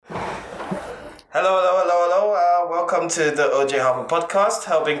Hello. Welcome to the OJ Harper podcast,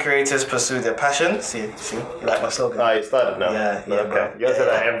 helping creators pursue their passion. See, you like my slogan? Oh, you started now? Yeah, okay. bro. You say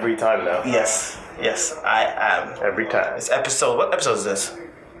that every time now? Yes, I am. Every time. It's what episode is this?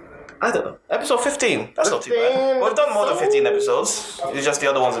 I don't know. Episode 15. That's not too bad. We've done more than 15 episodes. It's just the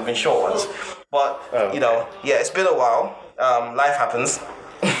other ones have been short ones. But, it's been a while. Life happens.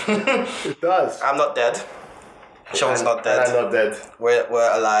 It does. I'm not dead. Sean's not dead. I'm not dead. We're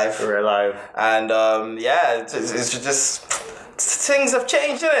alive. We're alive. And it's just things have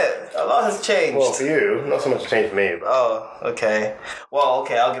changed, innit? A lot has changed. Well, for you, not so much changed for me. But... Oh, okay. Well,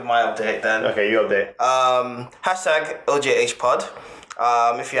 okay, I'll give my update then. Okay, you update. Hashtag OJHpod.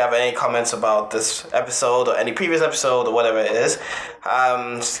 If you have any comments about this episode or any previous episode or whatever it is,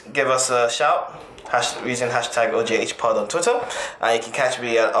 give us a shout. Using hashtag OJHpod on Twitter. And you can catch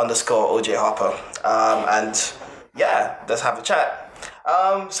me at _ OJ Harper. And yeah, let's have a chat.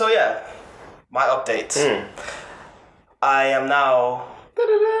 My update. I am now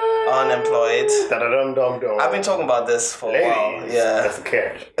unemployed. I've been talking about this for a while. Yeah. That's the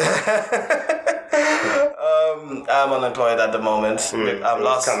catch. I'm unemployed at the moment.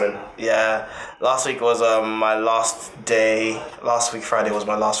 Coming. Yeah. Last week was my last day. Last week Friday was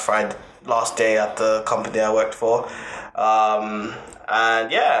my last day at the company I worked for.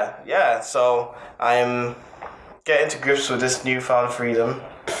 So I'm getting to grips with this newfound freedom.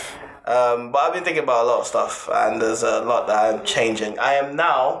 But I've been thinking about a lot of stuff, and there's a lot that I'm changing. I am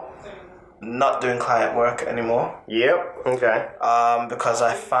now not doing client work anymore. Yep. Okay. Because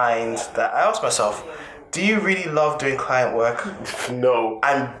I find that I ask myself, do you really love doing client work? No.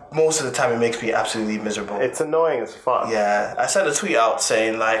 And most of the time it makes me absolutely miserable. It's annoying as fuck. Yeah. I sent a tweet out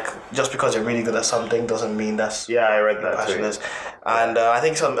saying, like, just because you're really good at something doesn't mean that's... Yeah, I read that passion tweet. Is. And I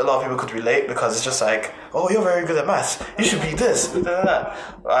think a lot of people could relate, because it's just like, oh, you're very good at maths. You should be this. For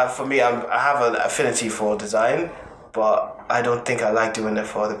me, I have an affinity for design, but I don't think I like doing it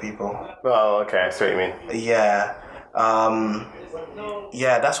for other people. Oh, okay. I see what you mean. Yeah.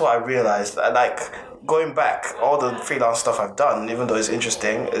 That's what I realized. Going back, all the freelance stuff I've done, even though it's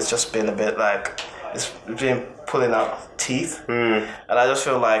interesting, it's just been a bit like, it's been pulling out teeth. And I just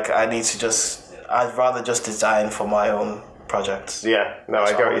feel like I'd rather just design for my own projects. Yeah, no,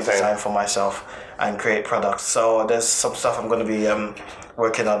 I get what you're saying. Design for myself and create products. So there's some stuff I'm going to be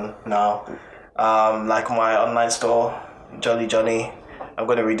working on now. Like my online store, Jolly Johnny, I'm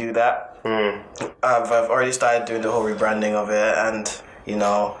going to redo that. I've already started doing the whole rebranding of it, and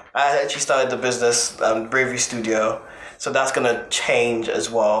I actually started the business, Bravery Studio, so that's gonna change as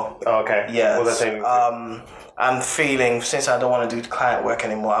well. Oh, okay. Yeah. What's that saying? I'm feeling, since I don't want to do client work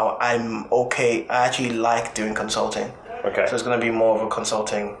anymore, I'm okay. I actually like doing consulting. Okay. So it's gonna be more of a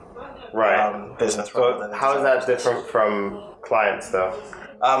consulting business. So how is that different from clients, though?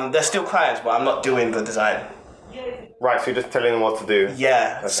 They're still clients, but I'm not doing the design. Right, so you're just telling them what to do.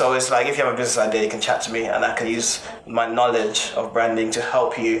 Yeah, okay. So it's like if you have a business idea, you can chat to me, and I can use my knowledge of branding to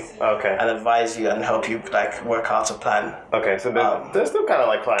help you. Okay. And advise you and help you work out a plan. Okay, so they're still kind of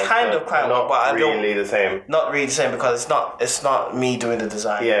like clients. Kind of client, not but I don't really the same. Not really the same, because it's not me doing the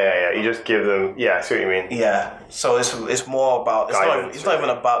design. Yeah. You just give them. Yeah, I see what you mean. Yeah. So it's more about it's not even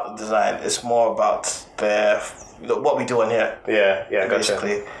about the design. It's more about what we do on here. Yeah.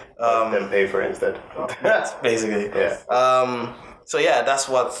 Basically. Gotcha. Then pay for it instead. Basically. Yeah. So yeah, that's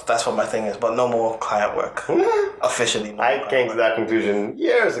what my thing is, but no more client work. Officially. I came to that conclusion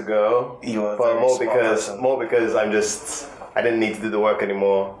years ago. You were but more because I didn't need to do the work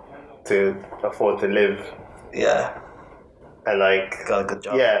anymore to afford to live. Yeah. And got a good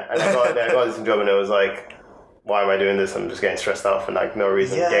job. Yeah, and I got this job, and it was like, why am I doing this? I'm just getting stressed out for no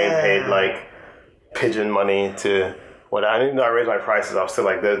reason. Yeah. Getting paid pigeon money to. Well, I didn't know I raised my prices. I was still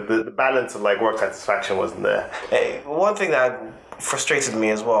the balance of work satisfaction wasn't there. Hey, one thing that frustrated me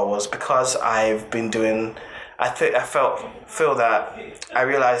as well was because I've been doing. I feel that I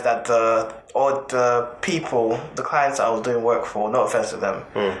realized that the clients I was doing work for, no offense to them,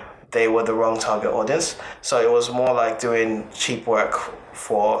 they were the wrong target audience. So it was more like doing cheap work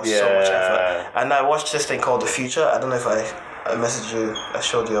for so much effort. And I watched this thing called The Future. I don't know if I messaged you. I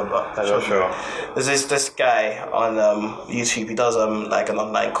showed you about. I'm not sure. There's this guy on YouTube. He does an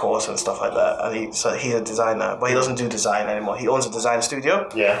online course and stuff like that. And he's a designer, but he doesn't do design anymore. He owns a design studio.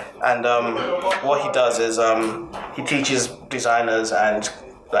 Yeah. And what he does is he teaches designers and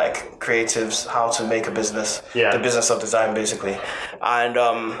creatives how to make a business. Yeah. The business of design, basically. And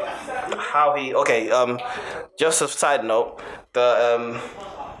just a side note,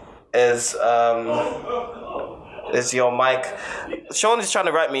 Is your mic? Sean is trying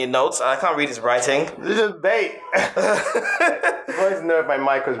to write me notes, and I can't read his writing. This is bait. I wanted to know if my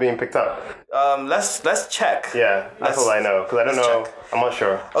mic was being picked up. Let's check. Yeah, that's all I know, because I don't know. check. I'm not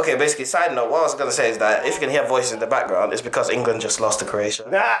sure. Okay, basically, side note, what I was going to say is that if you can hear voices in the background, it's because England just lost to Croatia.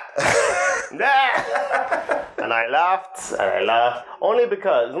 Nah. And I laughed, only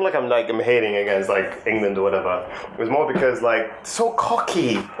because it's not like I'm hating against like England or whatever. It was more because like so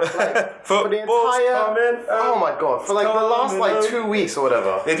cocky, like for the entire. Oh my god! For like the last like 2 weeks or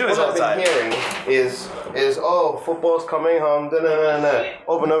whatever. They do this all the time. What I've been hearing is football's coming home,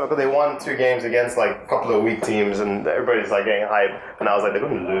 over and over, because they won 2 games against like a couple of weak teams, and everybody's like getting hype, and I was like, they're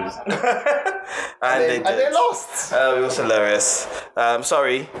going to lose. and they lost. It was hilarious.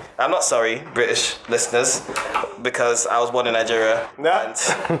 Sorry, I'm not sorry, British listeners, because I was born in Nigeria,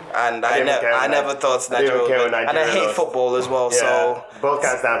 and I never thought Nigeria would win. And I hate football as well, so both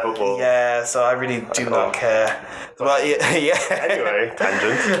can't stand football. Yeah, so I really do not care. But yeah. Anyway,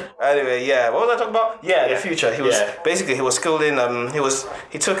 tangent. Anyway, yeah. What was I talking about? Yeah, the future. He was schooling. He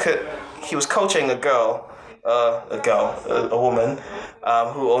was coaching a woman,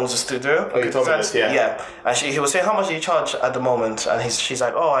 who owns a studio. Oh, you told me this, yeah. Yeah, and he was saying, how much do you charge at the moment? And she's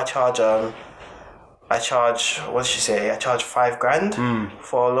like, I charge. What did she say? I charge $5,000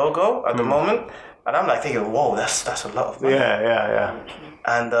 for a logo at the moment. And I'm like thinking, whoa, that's a lot of money. Yeah.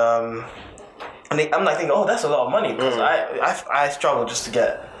 And I'm like thinking, that's a lot of money, because I struggle just to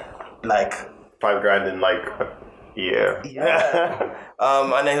get like $5,000 in like a year. Yeah.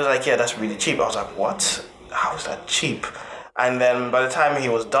 And then he was like, yeah, that's really cheap. I was like, what? How is that cheap? And then by the time he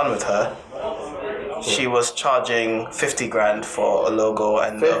was done with her, she was charging $50,000 for a logo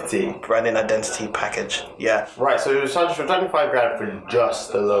and a branding identity package. Yeah. Right. So you were charging $5,000 for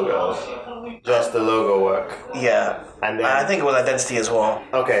just the logo, just the logo work. Yeah. And I think it was identity as well.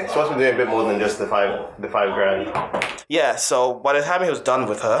 Okay. So what's been doing a bit more than just the $5,000. Yeah. So by the time he was done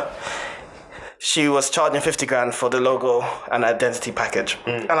with her, she was charging $50,000 for the logo and identity package,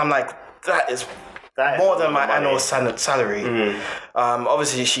 and I'm like, that is more than my annual salary.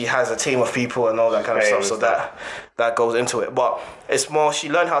 Obviously, she has a team of people and all that kind of stuff, so that goes into it. But it's more, she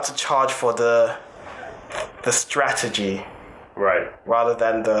learned how to charge for the strategy, right, rather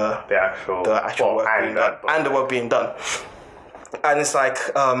than the actual work being done, and the work being done. And it's like,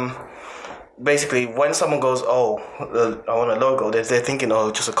 basically, when someone goes, I want a logo, they're thinking,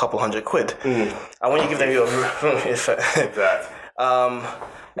 just a couple £100. And when you give them your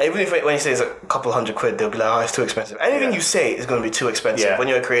even if when you say it's a couple £100, they'll be like, it's too expensive. Anything you say is going to be too expensive when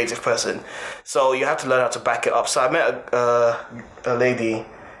you're a creative person. So you have to learn how to back it up. So I met a lady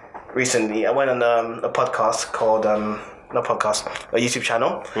recently. I went on a podcast called a YouTube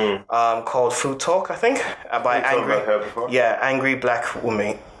channel called Food Talk, I think, by Angry Black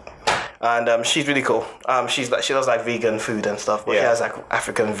Woman. And she's really cool. She does like vegan food and stuff, but she has like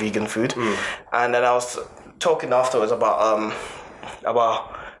African vegan food. And then I was talking afterwards about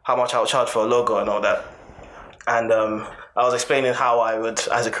how much I would charge for a logo and all that. And I was explaining how I would,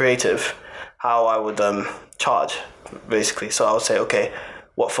 as a creative, charge, basically. So I would say, okay,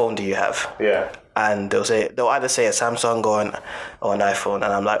 what phone do you have? Yeah. And they'll either say a Samsung or an iPhone,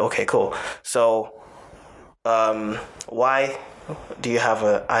 and I'm like, okay, cool. So, why do you have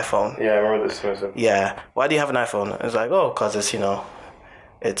an iPhone? Yeah, I remember this. Yeah, why do you have an iPhone? It's like, because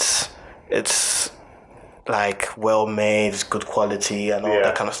it's like well made, it's good quality and all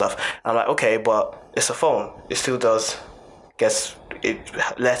that kind of stuff. And I'm like, okay, but it's a phone. It still it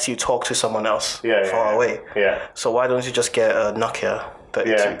lets you talk to someone else far away. Yeah. So why don't you just get a Nokia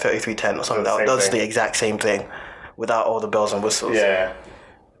 3310 or something that does the exact same thing without all the bells and whistles? Yeah.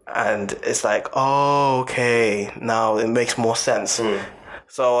 And it's like, okay, now it makes more sense.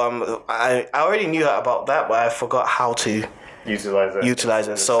 So I already knew about that, but I forgot how to utilize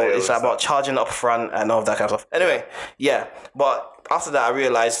it. So it's about charging up front and all that kind of stuff. Anyway, but after that I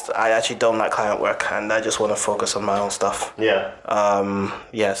realized I actually don't like client work and I just want to focus on my own stuff.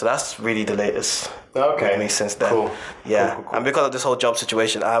 So that's really the latest with me since then. Cool. And because of this whole job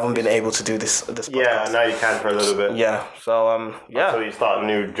situation, I haven't been able to do this podcast. Now you can for a little bit. So until you start a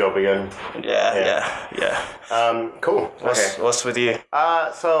new job again. Cool. What's with you?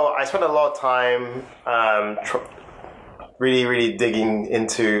 So I spent a lot of time really, really digging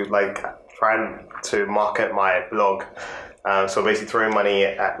into like trying to market my blog. So basically throwing money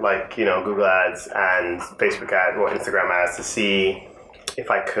at Google ads and Facebook ads or Instagram ads to see if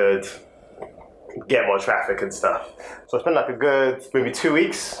I could get more traffic and stuff. So I spent like a good maybe 2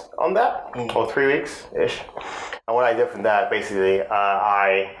 weeks on that, or 3 weeks ish. And what I did from that, basically,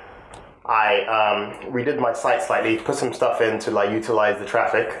 I redid my site slightly, put some stuff in to like utilize the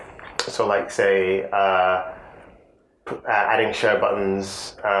traffic. So like say adding share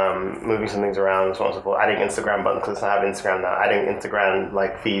buttons, moving some things around, and so on and so forth. Adding Instagram buttons because I have Instagram now. Adding Instagram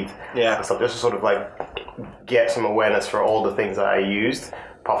like feed and stuff, just to sort of like get some awareness for all the things that I used.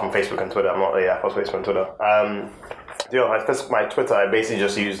 Apart from Facebook and Twitter, I'm not really that post Facebook and Twitter. My Twitter, I basically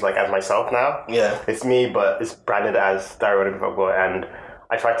just use like as myself now. Yeah, it's me, but it's branded as Decorative, and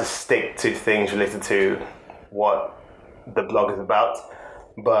I try to stick to things related to what the blog is about.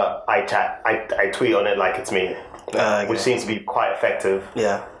 But I tweet on it like it's me, which seems to be quite effective.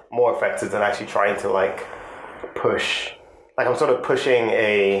 Yeah, more effective than actually trying to like push. Like I'm sort of pushing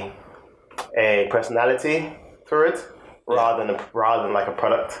a personality through it. Rather than like a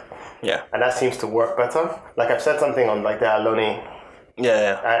product. Yeah. And that seems to work better. Like I've said something on like the Aloni.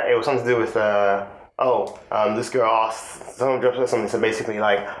 Yeah. It was something to do with this girl asked, someone dropped something, so basically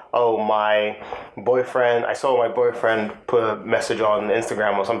like, my boyfriend, I saw my boyfriend put a message on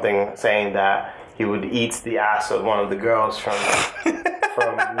Instagram or something saying that he would eat the ass of one of the girls from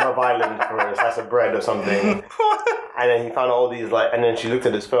Love Island for a slice of bread or something. And then he found all these and then she looked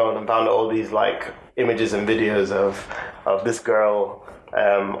at his phone and found all these like images and videos of this girl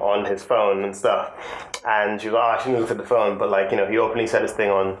on his phone and stuff. And she was like, I shouldn't look at the phone, but like, he openly said this thing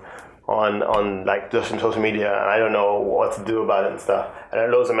on like just on social media, and I don't know what to do about it and stuff. And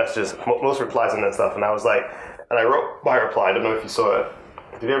then loads of messages, most replies on that stuff. And I was like, and I wrote my reply. I don't know if you saw it.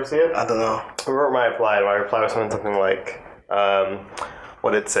 Did you ever see it? I don't know. I wrote my reply, and my reply was something like,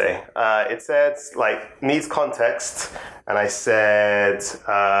 what did it say? It said, like, needs context. And I said,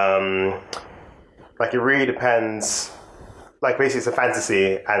 like, it really depends. Like, basically, it's a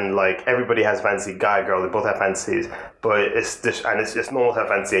fantasy. And, like, everybody has fantasy. Guy, girl, they both have fantasies. But it's normal to have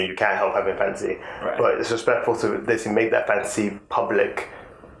fantasy, and you can't help having fantasy. Right. But it's respectful to basically make that fantasy public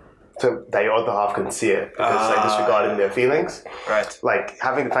so that your other half can see it. Because, like, disregarding their feelings. Right. Like,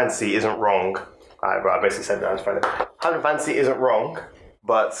 having the fantasy isn't wrong. I basically said that. I was trying to. Having fantasy isn't wrong.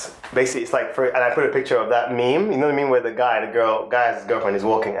 But basically, it's like and I put a picture of that meme. You know the meme where the guy has his girlfriend, he's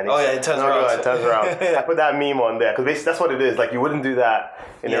walking, and it turns around. It turns around. I put that meme on there because basically that's what it is. Like you wouldn't do that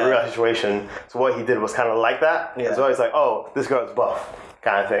in a real situation. So what he did was kind of like that. Yeah. So it's like, this girl's buff,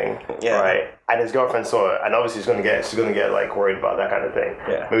 kind of thing. Yeah. Right. And his girlfriend saw it, and obviously she's gonna get like worried about that kind of thing.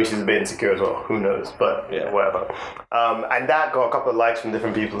 Yeah. Maybe she's a bit insecure as well. Who knows? But whatever. And that got a couple of likes from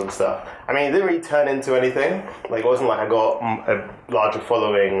different people and stuff. I mean, it didn't really turn into anything. Like it wasn't like I got a larger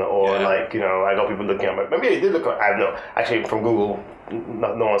following or like I got people looking at my. Maybe they did look. I don't know. Actually, from Google,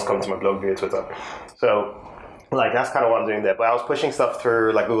 no one's come to my blog via Twitter. So. Like that's kind of what I'm doing there, but I was pushing stuff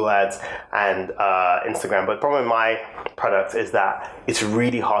through like Google Ads and Instagram. But the problem with my product is that it's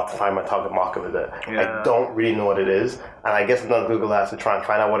really hard to find my target market with it. Yeah. I don't really know what it is, and I guess I've done Google Ads to try and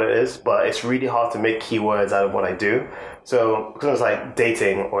find out what it is. But it's really hard to make keywords out of what I do. So because it's like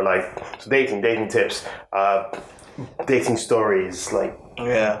dating or dating tips, dating stories, like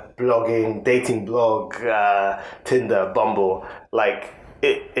blogging, dating blog, Tinder, Bumble, like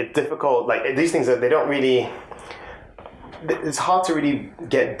it's difficult. Like these things they don't really. It's hard to really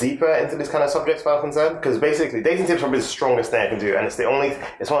get deeper into this kind of subject as far as I'm concerned, because basically dating tips are probably the strongest thing I can do, and it's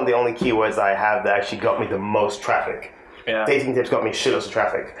one of the only keywords I have that actually got me the most traffic. Yeah. Dating tips got me shitloads of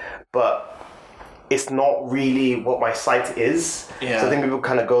traffic, but it's not really what my site is. Yeah. So I think people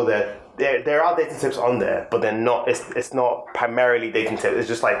kind of go there. There are dating tips on there, but they're not. It's not primarily dating tips.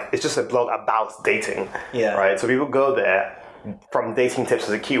 It's just a blog about dating. Yeah. Right. So people go there from dating tips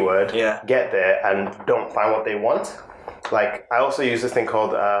as a keyword. Yeah. Get there and don't find what they want. Like, I also use this thing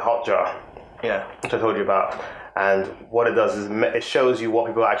called Hotjar, which I told you about. And what it does is it shows you what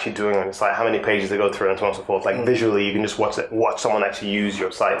people are actually doing on the site, how many pages they go through, and so on and so forth. Like, visually, you can just watch someone actually use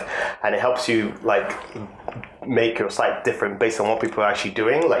your site. And it helps you, like, make your site different based on what people are actually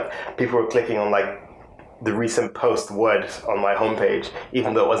doing. Like, people are clicking on, like, the recent post word on my homepage,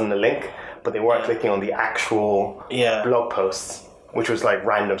 even though it wasn't a link, but they weren't clicking on the actual blog posts, which was like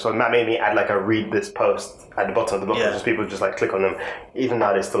random. So that made me add like a read this post at the bottom of the blog post. People just like click on them. Even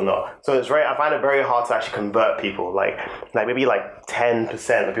now they're still not. So I find it very hard to actually convert people. Like maybe like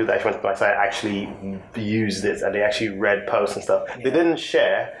 10% of people that actually went to my site actually used it and they actually read posts and stuff. They didn't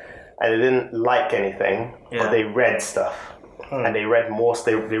share and they didn't like anything, but they read stuff. And they read more.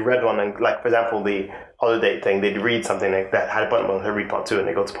 They read one, and like for example, the holiday thing. They'd read something like that had a button on. They read part 2, and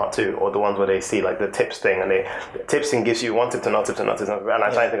they go to part 2. Or the ones where they see like the tips thing, and the tips thing gives you one tip to not tip to not tip. And I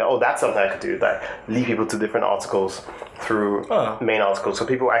try to think, that's something I could do. Like lead people to different articles through main articles, so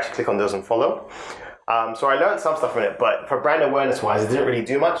people actually click on those and follow. So I learned some stuff from it, but for brand awareness wise, it didn't really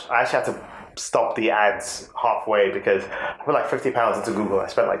do much. I actually had to stop the ads halfway because I put like £50 into Google. I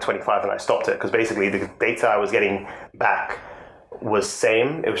spent like 25 and I stopped it because basically the data I was getting back was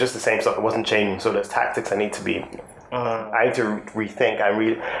same. It was just the same stuff. It wasn't changing. So there's tactics I need to be I need to rethink and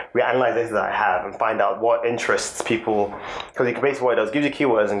reanalyze data that I have and find out what interests people. Because basically what it does, gives you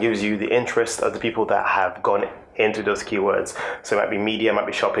keywords and gives you the interest of the people that have gone into those keywords. So it might be media, might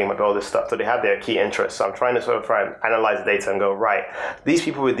be shopping, might be all this stuff. So they have their key interests. So I'm trying to sort of try and analyze the data and go, right, these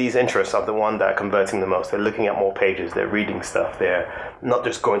people with these interests are the one that are converting the most. They're looking at more pages, they're reading stuff, they're not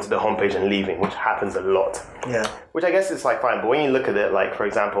just going to the homepage and leaving, which happens a lot. Yeah. Which I guess is like fine, but when you look at it, like for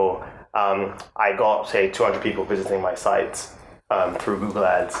example, I got say 200 people visiting my site through Google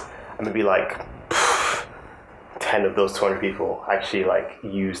Ads, and maybe like 10 of those 200 people actually like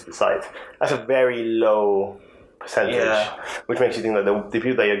use the site. That's a very low percentage, which makes you think that the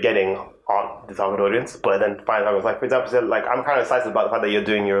people that you're getting aren't the target audience. But then find out, like for example, like I'm kind of excited about the fact that you're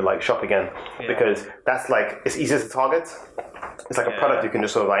doing your like shop again, because that's like it's easier to target. It's like a product you can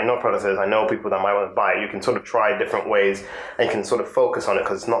just sort of, I know products is, I know people that might want to buy it. You can sort of try different ways and you can sort of focus on it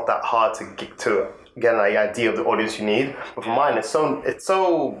because it's not that hard to get an idea of the audience you need. But for mine, it's so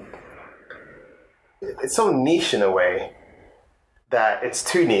niche in a way that it's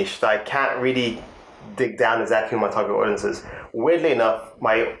too niche that I can't really dig down exactly who my target audience is. Weirdly enough,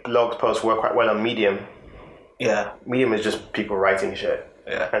 my blog posts work quite well on Medium. Yeah. Medium is just people writing shit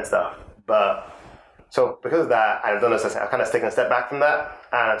and stuff. But so because of that, I've done this, I've kind of taken a step back from that,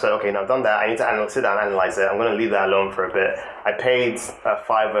 and I've said, okay, now I've done that, I need to sit down and analyze it. I'm going to leave that alone for a bit. I paid a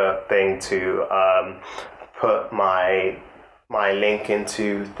Fiverr thing to put my link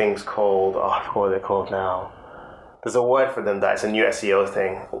into things called, I forgot what they're called now. There's a word for them that it's a new SEO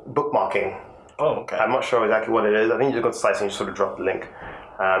thing, bookmarking. Oh, okay. I'm not sure exactly what it is. I think you just go to sites and you sort of drop the link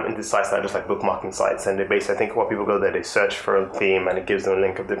into sites that are just like bookmarking sites, and they basically, I think when people go there, they search for a theme and it gives them a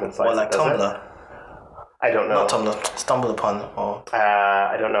link of different sites. Well, like Tumblr. I don't know. Not Tumblr, Stumble Upon, or...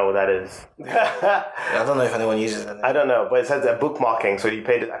 I don't know what that is. I don't know if anyone uses it. I don't know, but it says that bookmarking. So I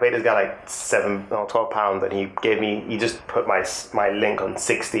paid this guy like £12, and he just put my link on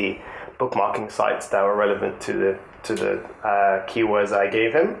 60 bookmarking sites that were relevant to the keywords that I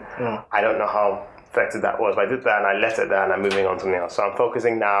gave him. I don't know how effective that was, but I did that and I left it there and I'm moving on to something else. So I'm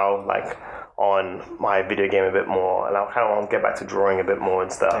focusing now like on my video game a bit more, and I kind of want to get back to drawing a bit more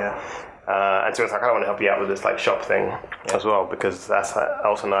and stuff. Yeah. And so I kind of want to help you out with this like shop thing as well, because that's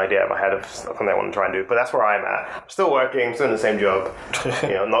also an idea I had of something I want to try and do. But that's where I'm at. I'm still working, still in the same job,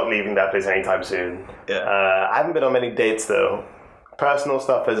 not leaving that place anytime soon. Yeah. I haven't been on many dates though. Personal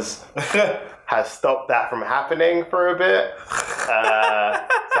stuff has stopped that from happening for a bit. So I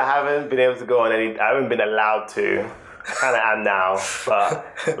haven't been able to go on I haven't been allowed to. I kind of am now, but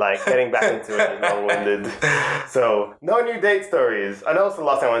like getting back into it is long-winded. So no new date stories. I know it's the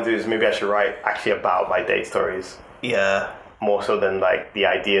last thing I want to do is maybe I should write actually about my date stories. Yeah. More so than like the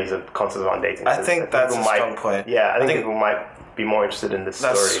ideas of concepts around dating. I think that's a strong point. Yeah, I think people might be more interested in the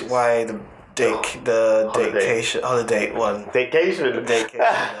stories. That's why the holiday one. Daycation.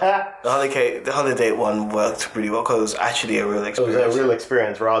 The holiday one worked pretty well because it was actually a real experience. It was a real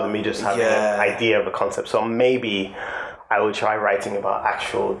experience rather than me just having an idea of a concept. So maybe I would try writing about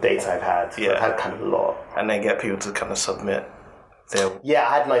actual dates I've had. So I've had kind of a lot. And then get people to kind of submit their... Yeah,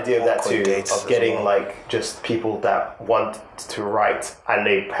 I had an idea of that too, of getting well. like just people that want to write and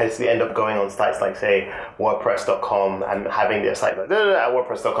they basically end up going on sites like say WordPress.com and having their site like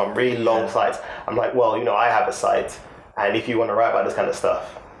WordPress.com, really long sites. I'm like, well, I have a site, and if you want to write about this kind of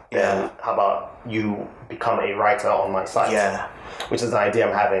stuff, then how about you become a writer on my site? Yeah. Which is an idea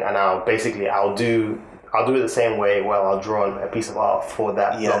I'm having, and I'll do it the same way where I'll draw a piece of art for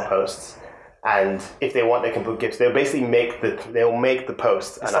that blog post. And if they want, they can put GIFs. They'll basically make the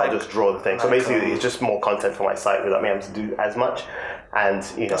post, and I'll just draw the thing. So basically, it's just more content for my site without me having to do as much. And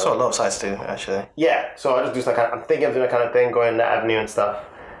that's what a lot of sites do, actually. Yeah. So I just do I'm thinking of doing that kind of thing, going that avenue and stuff,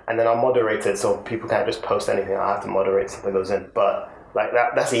 and then I'll moderate it so people can't just post anything. I have to moderate something that goes in, but like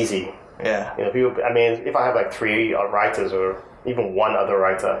that's easy. Yeah. People. I mean, if I have like 3 writers or even one other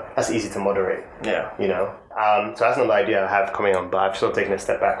writer, that's easy to moderate. Yeah. So that's another idea I have coming on, but I've sort of taken a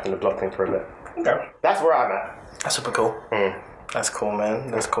step back from the blog thing for a bit. Okay. That's where I'm at. That's super cool. That's cool, man.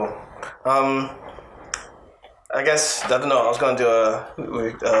 That's cool. I guess, I don't know, I was going to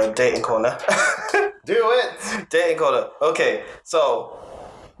do a dating corner. Do it! Dating corner. Okay, so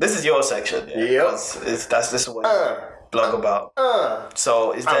this is your section. Yep. This is what you blog about.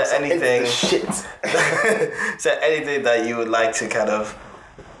 So is there anything... Shit. Is there anything that you would like to kind of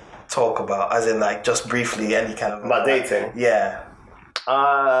talk about, as in like just briefly, any kind of... About dating? Yeah.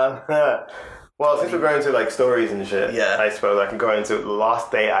 Well, since we're going to like stories and shit, I suppose I can go into the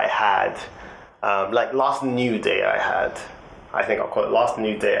last day I had, last new day I had, I think I'll call it last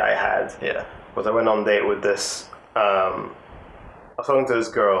new day I had. Yeah. Was I went on a date with this, I was talking to this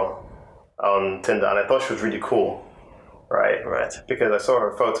girl on Tinder, and I thought she was really cool. right? Right. Because I saw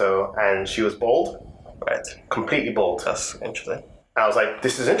her photo and she was bald. Right. Completely bald. That's interesting. And I was like,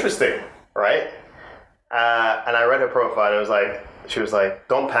 this is interesting, right? And I read her profile and she was like,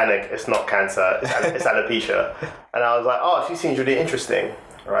 don't panic, it's not cancer, it's alopecia. And I was like, oh, she seems really interesting,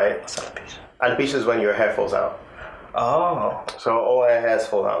 right? What's alopecia? Alopecia is when your hair falls out. Oh. So all her hair's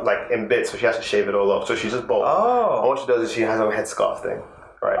fallen out, like in bits, so she has to shave it all off. So she's just bald. Oh. And what she does is she has a headscarf thing,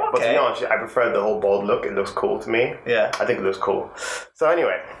 right? Okay. But to be honest, I prefer the whole bald look. It looks cool to me. Yeah. I think it looks cool. So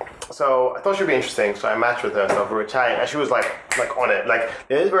anyway, so I thought she'd be interesting. So I matched with her and stuff. We were chatting, and she was like on it. Like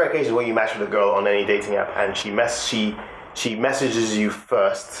there is rare occasions when you match with a girl on any dating app, and she messages you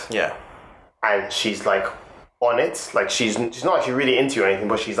first. Yeah. And she's like on it, like she's not actually really into you or anything,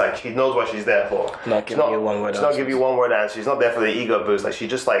 but she's like, she knows what she's there for. Not giving you one word answers. She's not giving you one word answer. She's not there for the ego boost. Like she's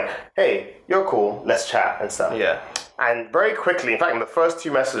just like, hey, you're cool, let's chat and stuff. Yeah. And very quickly, in fact, in the first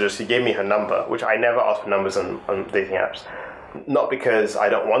 2 messages, she gave me her number, which I never ask for numbers on dating apps. Not because I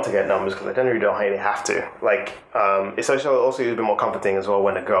don't want to get numbers, because I generally don't really have to. Like, it's also a bit more comforting as well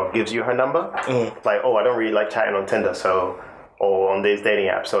when a girl gives you her number. Like, oh, I don't really like chatting on Tinder, or on these dating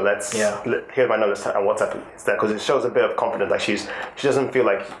apps, so here's my number on WhatsApp instead, because it shows a bit of confidence. Like she doesn't feel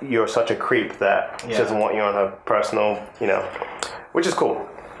like you're such a creep that she doesn't want you on her personal, which is cool.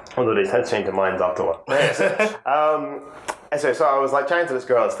 Although they tend to change their minds afterward. And so I was like chatting to this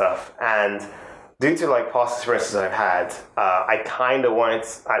girl and stuff, and due to like past experiences I've had, I kind of wanted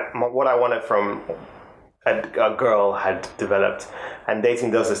what I wanted from a girl had developed, and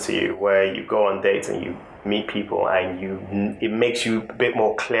dating does this to you, where you go on dates and you meet people and it makes you a bit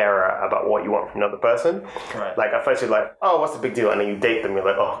more clearer about what you want from another person. Right. Like at first you're like, oh, what's the big deal? And then you date them, you're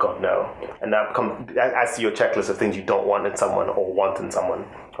like, oh god, no. And that adds to your checklist of things you don't want in someone or want in someone,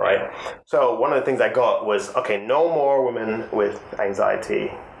 right? So one of the things I got was, okay, no more women with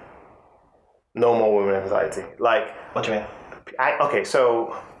anxiety. No more women with anxiety. Like, what do you mean? Okay,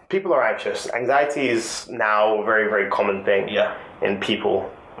 so people are anxious. Anxiety is now a very, very common thing in people.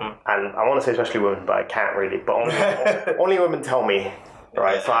 And I want to say especially women, but I can't really. But only women tell me,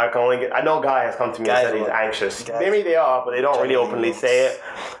 right? So I know a guy has come to me and said he's anxious. Maybe they are, but they don't really openly say it.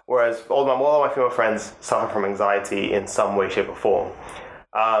 Whereas all of my female friends suffer from anxiety in some way, shape, or form.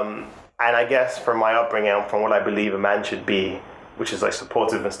 And I guess from my upbringing, from what I believe a man should be, which is like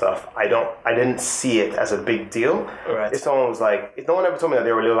supportive and stuff, I didn't see it as a big deal. Right. If someone was like, if no one ever told me that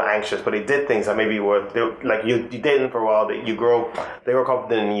they were a little anxious, but they did things that maybe you dated them for a while, they grow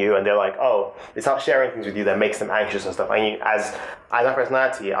confident in you, and they're like, oh, they start sharing things with you that makes them anxious and stuff. And as a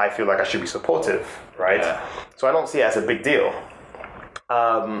personality, I feel like I should be supportive, right? Yeah. So I don't see it as a big deal.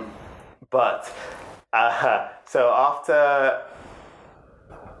 So after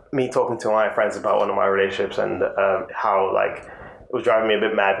me talking to my friends about one of my relationships and how like it was driving me a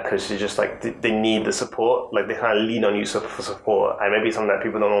bit mad, because she's just like they need the support, like they kind of lean on you for support, and maybe something that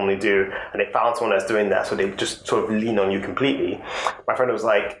people don't normally do, and they found someone that's doing that, so they just sort of lean on you completely. My friend was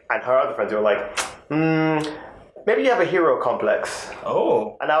like, and her other friends were like, maybe you have a hero complex.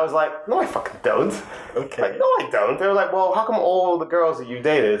 Oh. And I was like, no, I fucking don't. Okay. Like, no, I don't. They were like, well, how come all the girls that you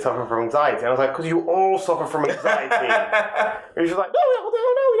dated suffer from anxiety? And I was like, because you all suffer from anxiety. And she was like, no,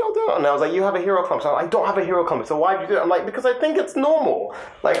 we all don't. And I was like, you have a hero complex. I'm like, I don't have a hero complex. So why do you do it? I'm like, because I think it's normal.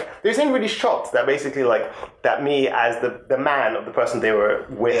 Like, they seemed really shocked that basically, like, that me as the man of the person they were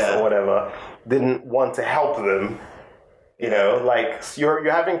with or whatever didn't want to help them. You know, like, you're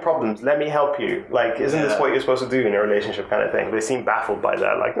having problems, let me help you. Like, isn't this what you're supposed to do in a relationship kind of thing? They seem baffled by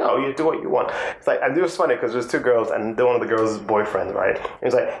that. Like, no, you do what you want. It's like, and it was funny because there was 2 girls, and one of the girls' boyfriend, right? It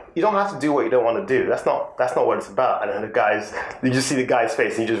was like, you don't have to do what you don't want to do. That's not what it's about. And then the guys, you just see the guy's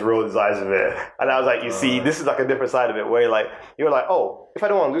face, and he just rolled his eyes with it. And I was like, you see, this is like a different side of it, where you're like, oh, if I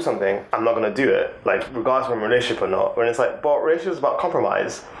don't want to do something, I'm not going to do it. Like, regardless of a relationship or not. When it's like, but relationship is about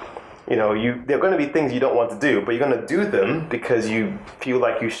compromise. You know, there are going to be things you don't want to do, but you're going to do them because you feel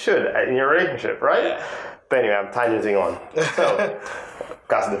like you should in your relationship, right? Yeah. But anyway, I'm tangenting on. So,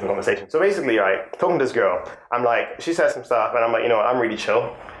 that's a different conversation. So basically, right, talking to this girl, I'm like, she says some stuff, and I'm like, you know what, I'm really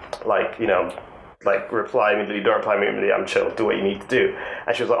chill. Like, you know, like, reply immediately, don't reply immediately, I'm chill, do what you need to do.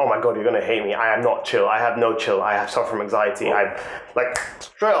 And she was like, oh my god, you're going to hate me. I am not chill. I have no chill. I suffer from anxiety. I'm like,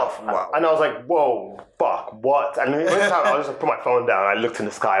 straight off. Wow. And I was like, whoa, fuck, what? And the first time I just put my phone down, I looked in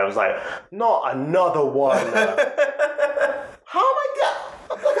the sky, I was like, not another one. How am I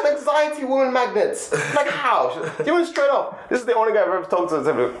I'm like an anxiety woman magnet. Like, how? She went straight off. This is the only guy I've ever talked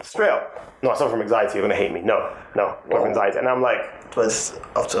to straight up. No, I suffer from anxiety, you're going to hate me. No, from anxiety. And I'm like... But it's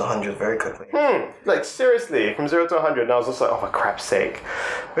up to 100 very quickly. Like, seriously, from 0 to 100. And I was just like, oh, for crap's sake.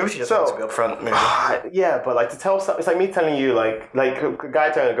 Maybe she just wants to be upfront, maybe. Yeah, but like to tell something, it's like me telling you, like a guy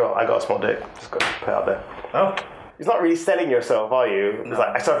telling a girl, I got a small dick. Just go put it out there. Oh. it's not really selling yourself, are you? It's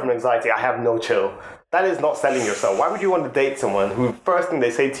like, I suffer from anxiety, I have no chill. That is not selling yourself. Why would you want to date someone who first thing they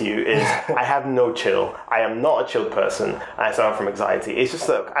say to you is, I have no chill. I am not a chill person. And I suffer from anxiety. It's just,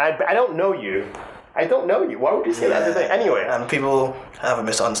 I don't know you. I don't know you. Why would you say that today? Anyway. And people have a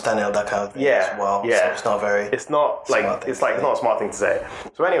misunderstanding of that kind of thing as well. Yeah. So it's not very. It's not like it's not a smart thing to say.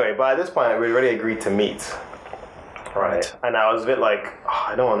 So anyway, but at this point, we already agreed to meet. Right. And I was a bit like,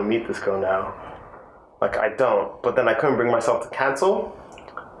 I don't want to meet this girl now. Like I don't. But then I couldn't bring myself to cancel.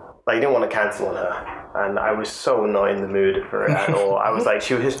 Like I didn't want to cancel on her. And I was so not in the mood for it at all. I was like,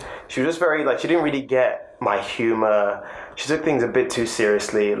 she was just very like, she didn't really get my humor. She took things a bit too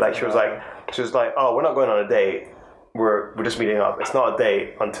seriously. Like she was like, oh, we're not going on a date. We're just meeting up. It's not a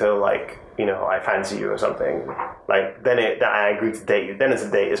date until like, you know, I fancy you or something. Like then I agreed to date you. Then it's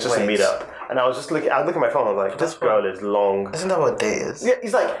a date. It's just a meet up. And I was looking at my phone. I was like, this girl is long. Isn't that what a date is? Yeah.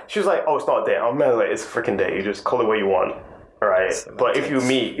 She was like, oh, it's not a date. I'm like, it's a freaking date. You just call it what you want. Right, but if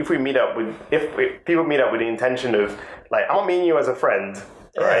people meet up with the intention of like, I'm not meeting you as a friend,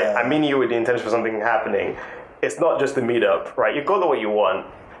 right? I'm meeting you with the intention for something happening. It's not just a meetup, right? You call it what you want.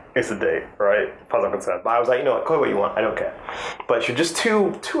 It's a date, right? As far as I'm concerned. But I was like, you know what, call it what you want. I don't care. But you're just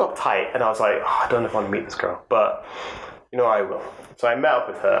too uptight, and I was like, I don't know if I want to meet this girl, but you know I will. So I met up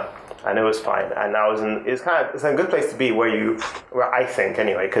with her, and it was fine. And it's a good place to be where I think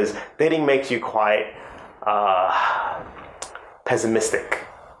anyway, because dating makes you quite. Pessimistic.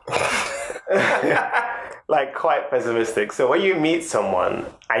 Like quite pessimistic. So when you meet someone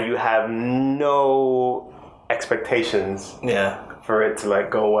and you have no expectations for it to like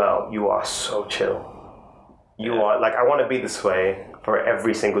go well, you are so chill. You are like, I want to be this way for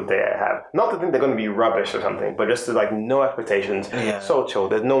every single day I have. Not to think they're going to be rubbish or something, but just to like no expectations. So chill.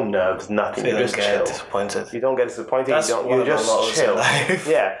 There's no nerves, nothing. So you just don't get disappointed. You don't get disappointed. You just chill.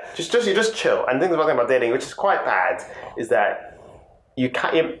 Yeah, you just chill. And the thing about dating, which is quite bad, is that you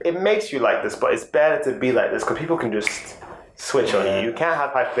can't. It makes you like this, but it's better to be like this because people can just switch on you. You can't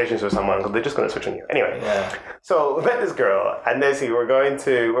have high expectations with someone because they're just going to switch on you. Anyway, so we met this girl, and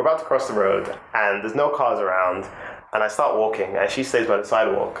we're about to cross the road, and there's no cars around, and I start walking, and she stays by the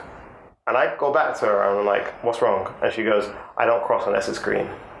sidewalk, and I go back to her, and I'm like, "What's wrong?" And she goes, "I don't cross unless it's green."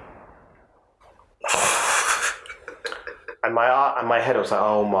 And my head was like,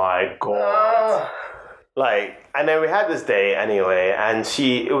 "Oh my god." Like, and then we had this day anyway, and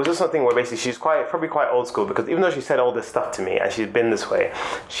it was just something where basically she's probably quite old school, because even though she said all this stuff to me and she'd been this way,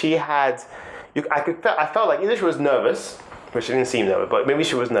 I felt like either she was nervous, which she didn't seem nervous, but maybe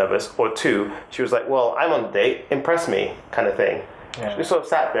she was nervous, or two, she was like, well, I'm on a date, impress me, kind of thing. She just sort of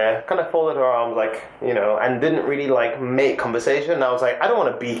sat there, kind of folded her arms, like, you know, and didn't really like make conversation. And I was like, I don't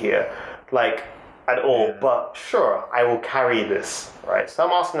want to be here, like, at all, but sure, I will carry this, right? So I'm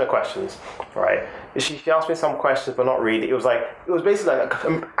asking her questions, right? She asked me some questions, but not really. It was basically like,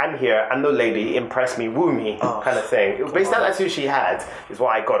 I'm here, I'm no lady, impress me, woo me, kind of thing. It was basically that attitude she had, is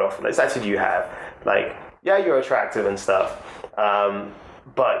what I got off. This attitude you have, like, yeah, you're attractive and stuff,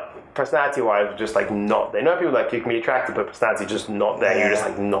 but personality-wise, just like not there. You know, people like, you can be attractive, but personality just not there. You're just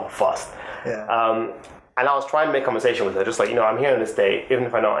like not fussed. And I was trying to make conversation with her, just like, you know, I'm here on this date. Even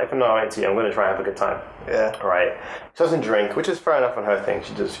if I'm not into you, I'm going to try and have a good time. All right. She doesn't drink, which is fair enough on her thing.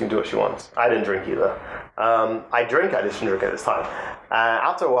 She can do what she wants. I didn't drink either. I just didn't drink at this time.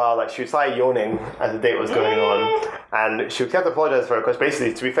 After a while, like, she started yawning as the date was going on, and she kept apologizing for her because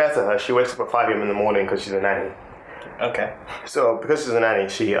basically, to be fair to her, she wakes up at 5 a.m. in the morning because she's a nanny. Okay. So because she's a nanny,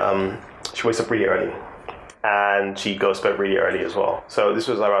 she wakes up really early. And she goes to bed really early as well. So this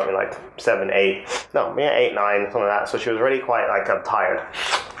was around like 7, 8, 9, something like that. So she was already quite like tired.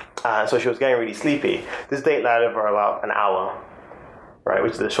 So she was getting really sleepy. This date lasted for about an hour, right?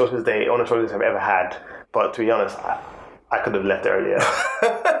 Which is the shortest date, one of the shortest I've ever had. But to be honest, I could have left earlier.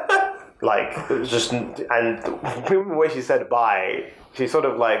 Like, it was just, and the way she said bye, she sort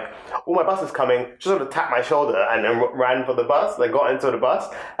of like, oh, my bus is coming. She sort of tapped my shoulder and then ran for the bus, like got into the bus,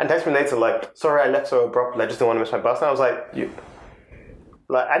 and texted me later like, sorry, I left so abruptly, I just didn't want to miss my bus. And I was like,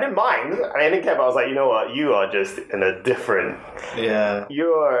 I didn't mind. I didn't care, but I was like, you know what? You are just in a different, you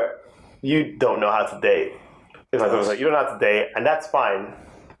don't know how to date. It's like, I was like, you don't know how to date, and that's fine.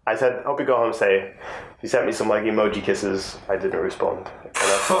 I said, hope you go home safe. She sent me some like emoji kisses. I didn't respond.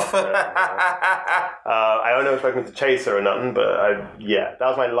 I don't know if I expect me to chase her or nothing, but that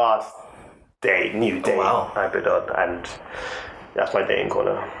was my last new date. Oh, wow. I've been on, and that's my dating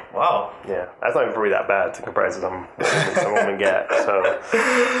corner. Wow. Yeah, that's not even probably that bad to compare to some women get. So.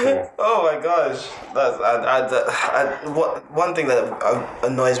 Yeah. Oh my gosh, one thing that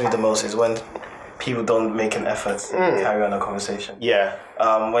annoys me the most is when people don't make an effort to carry on a conversation. Yeah.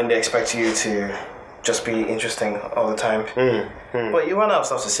 When they expect you to just be interesting all the time. But you run out of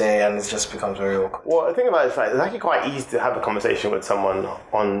stuff to say, and it just becomes very awkward. Well, the thing about it is, like, it's actually quite easy to have a conversation with someone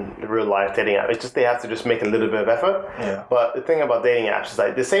on the real life dating app. It's just they have to just make a little bit of effort. Yeah. But the thing about dating apps is,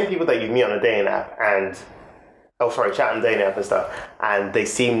 like, the same people that you meet on a dating app and chat on dating app and stuff, and they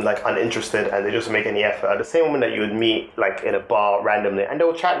seem like uninterested and they just make any effort, are the same women that you would meet like in a bar randomly, and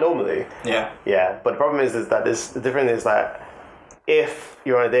they'll chat normally. Yeah. Yeah. But the problem is that the difference is that if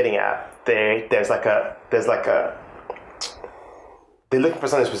you're on a dating app, there's like a they're looking for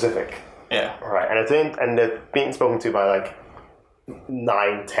something specific. Yeah. Right. And they're being spoken to by like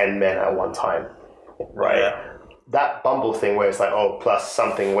 9-10 men at one time. Right. Yeah. That Bumble thing where it's like, oh, plus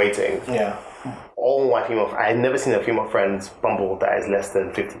something waiting. Yeah. All my I had never seen a female friend's Bumble that is less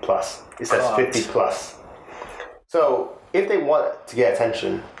than 50 plus. It says 50 plus. So if they want to get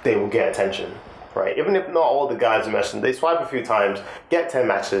attention, they will get attention. Right? Even if not all the guys you mentioned, they swipe a few times, get 10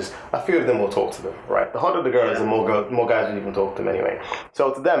 matches, a few of them will talk to them, right? The hotter the girl is, the more guys will even talk to them anyway.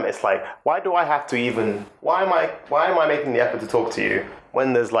 So to them, it's like, why am I making the effort to talk to you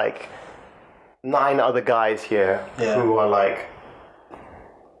when there's like 9 other guys here who are like,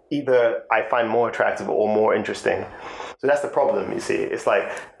 either I find more attractive or more interesting. So that's the problem, you see. It's like,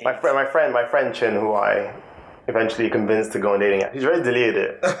 my friend Chin, who I eventually convinced to go on dating app. He's already deleted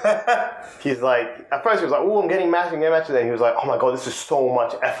it. He's like, at first he was like, oh, I'm getting matches. And he was like, oh my God, this is so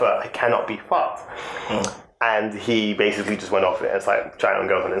much effort. I cannot be fucked. And he basically just went off it. And it's like, trying on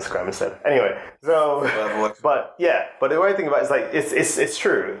girls on Instagram instead. Anyway, so, but the way I think about it is like, it's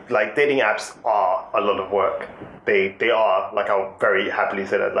true. Like, dating apps are a lot of work. They are, like, I'll very happily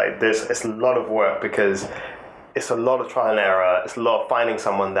say that, like, it's a lot of work because it's a lot of trial and error. It's a lot of finding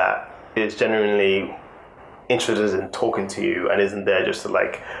someone that is genuinely interested in talking to you and isn't there just to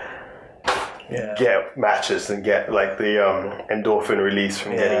like get matches and get like the endorphin release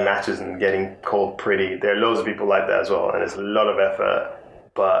from getting matches and getting called pretty. There are loads of people like that as well, and it's a lot of effort,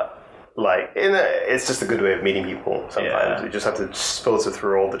 but like it's just a good way of meeting people sometimes. You just have to filter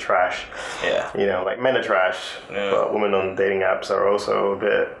through all the trash. You know, like men are trash, but women on dating apps are also a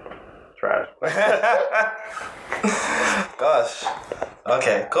bit trash. Gosh.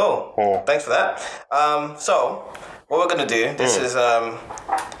 Okay, cool. Thanks for that. So, what we're going to do, this is the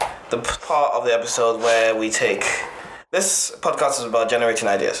part of the episode where we take... This podcast is about generating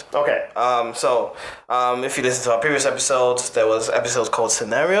ideas. Okay. So, if you listen to our previous episodes, there was episodes called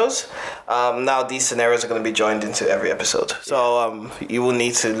Scenarios. Now, these scenarios are going to be joined into every episode. So, you will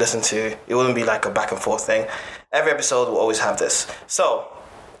need to listen to... It wouldn't be like a back and forth thing. Every episode will always have this. So,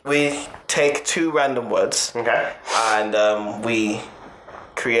 we take 2 random words. Okay. And we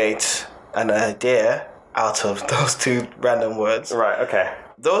create an idea out of those 2 random words. Right, okay.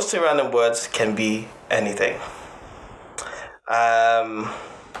 Those 2 random words can be anything. And...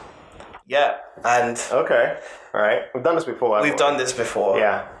 Okay, alright. We've done this before. We've done this before.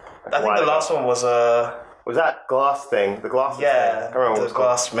 Yeah. I think the last one was Was that glass thing? The glass thing? The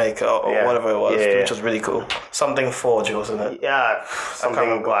glass maker or whatever it was, which was really cool. Something Forge, wasn't it? Yeah,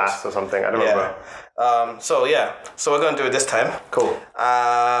 something glass or something. I don't remember. So we're going to do it this time. Cool.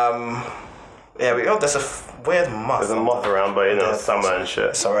 Yeah, we go. There's a weird moth. There's a moth around, but it's summer and shit.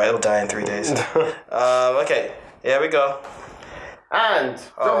 It's alright, it'll die in 3 days. Okay, here we go. And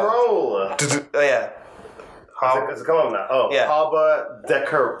drum roll. Oh yeah. It's come up now. Oh, yeah. Harbor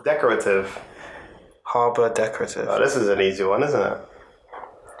Decorative. Harbor Decorative. Oh, this is an easy one, isn't it?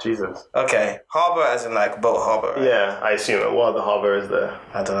 Jesus. Okay, harbor as in like boat harbor, right? Yeah, I assume it. What the harbor is there?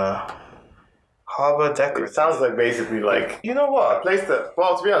 I don't know. Harbor Decorative. It sounds like basically like... You know what? A place that...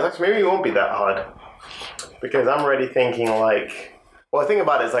 Well, to be honest, actually, maybe it won't be that hard. Because I'm already thinking like... Well, the thing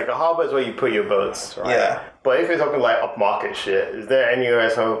about it is like a harbor is where you put your boats, right? Yeah. But if you're talking like upmarket shit, is there anywhere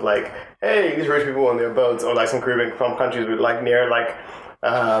sort of like, hey, these rich people on their boats, or like some Caribbean from countries with like near like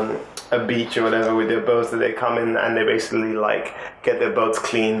a beach or whatever with their boats that they come in and they basically like get their boats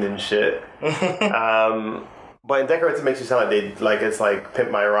cleaned and shit. But in Decorative makes you sound like they like it's like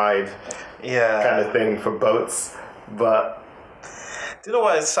Pimp My Ride, kind of thing for boats. But do you know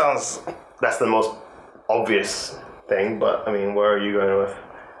what it sounds? That's the most obvious thing. But I mean, where are you going with?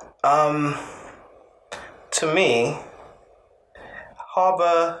 To me,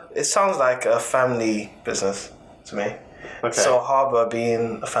 harbor. It sounds like a family business to me. Okay. So harbor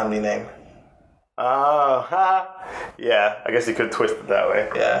being a family name. Yeah. I guess you could twist it that way.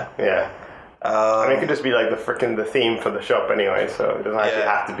 Yeah. I mean, it could just be like the theme for the shop anyway, so it doesn't actually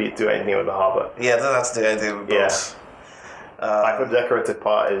have to do anything with the harbor. Yeah, it doesn't have to do anything with boats. Like the decorative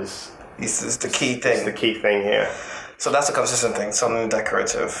part is the key thing. It's the key thing here. So that's a consistent thing, something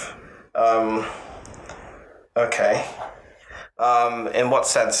decorative. Okay. In what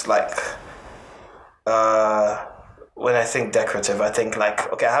sense? Like when I think decorative, I think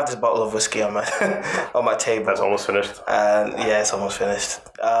like, okay, I have this bottle of whiskey on my on my table. That's almost finished. And yeah, it's almost finished.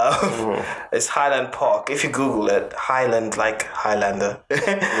 It's Highland Park. If you Google it, Highland like Highlander.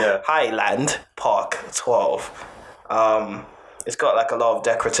 Yeah. Highland Park 12. It's got like a lot of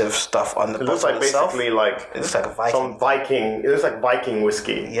decorative stuff on the bottle looks like itself. basically like It looks like a Viking. some Viking. It looks like Viking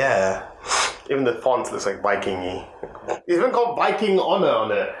whiskey. Yeah. Even the font looks like Viking-y. It's even called Viking Honor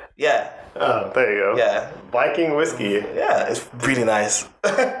on it. Yeah. Oh, there you go. Yeah. Viking whiskey. Yeah, it's really nice.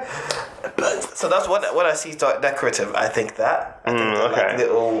 So that's what when I see decorative, I think that. I think okay. like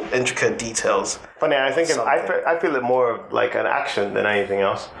little intricate details. Funny, I think I feel it more of like an action than anything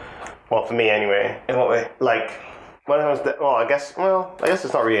else. Well, for me anyway. In what way? Like when I was I guess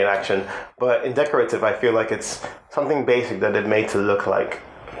it's not really an action, but in decorative I feel like it's something basic that they've made to look like,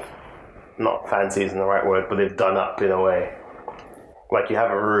 not fancy isn't the right word, but they've done up in a way. Like you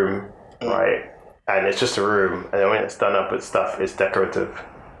have a room, right? And it's just a room, and then when it's done up with stuff, it's decorative.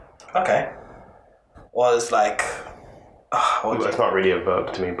 Okay. Well, it's like... It's not really a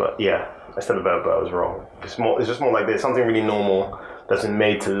verb to me, but yeah. I said a verb, but I was wrong. It's just more like there's something really normal that's been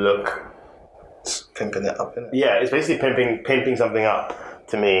made to look... It's pimping it up, isn't it? Yeah, it's basically pimping something up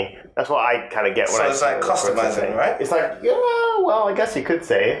to me. That's what I kind of get when I... So it's like customizing, right? It's like, yeah, well, I guess you could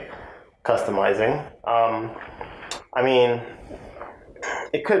say customizing. I mean...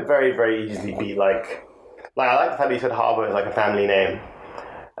 It could very, very easily be like I like the fact that you said Harbour is like a family name.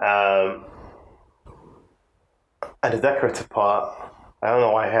 And the decorative part, I don't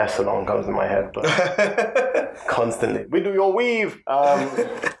know why hair salon comes in my head, but constantly. We do your weave.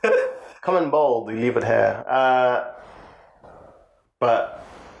 Come and bold, we leave it hair. But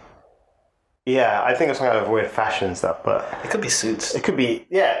yeah, I think it's some kind of weird fashion stuff, but... It could be suits. It could be,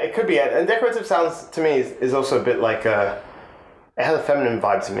 and decorative sounds, to me, is also a bit like it has a feminine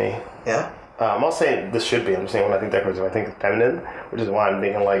vibe to me. Yeah? I'm not saying this should be. I'm saying when I think decorative, I think it's feminine, which is why I'm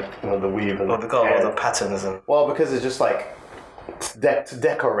thinking like the weave and. Well, because all the patterns and. Well, because it's just like to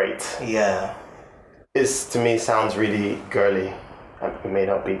decorate. Yeah. Is to me sounds really girly. It may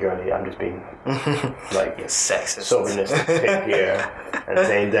not be girly. I'm just being like sexist, chauvinistic here, and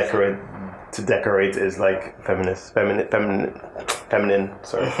saying decorate is like feminine.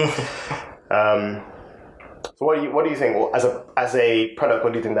 Sorry. So what do you think? Well, as a product,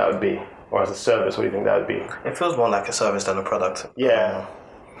 what do you think that would be? Or as a service, what do you think that would be? It feels more like a service than a product. Yeah.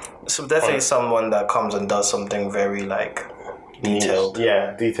 So definitely someone that comes and does something very like detailed.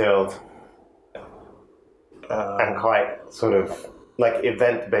 Yeah, detailed. And quite sort of like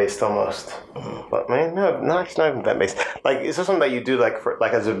event-based almost. Mm-hmm. But man, no, it's not event-based. Like it's just something that you do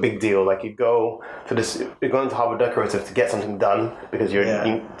like as a big deal. Like you're going to Harbour Decorative to get something done because you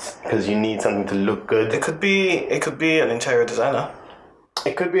need something to look good. It could be an interior designer.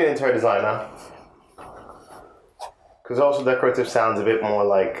 It could be an interior designer. Because also decorative sounds a bit more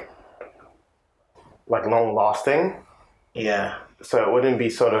like long-lasting. Yeah. So it wouldn't be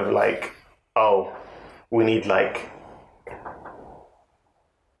sort of like, oh, we need like...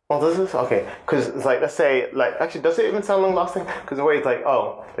 Well, does this? Okay. Because it's like, let's say, like, actually, does it even sound long-lasting? Because the way it's like,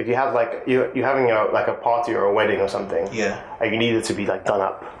 oh, like you have like, you're having a party or a wedding or something. Yeah. And you need it to be like done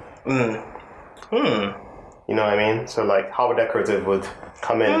up. You know what I mean? So like Harbour Decorative would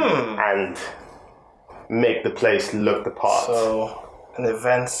come in and make the place look the part. So an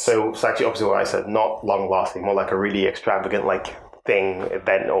event. So it's actually opposite what I said, not long lasting, more like a really extravagant like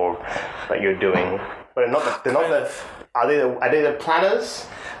event or that you're doing. But they're not the are they the planners?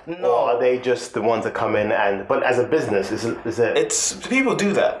 No. Or are they just the ones that come in but as a business is it It's people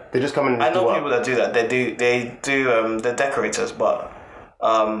do that. They just come in and I know people that do that. They do the decorators, but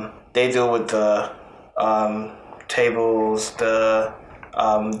they deal with the tables, the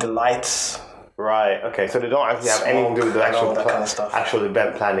lights. Right. Okay. So they don't actually have anything to do with the actual kind of stuff. Actual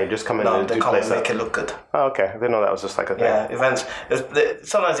event planning. They just come in and they do come place and make it look good. Oh, okay. I didn't know that was just like a thing. Yeah, events.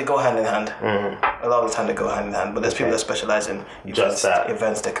 Sometimes they go hand in hand. Mm-hmm. A lot of the time they go hand in hand. But there's people that specialize in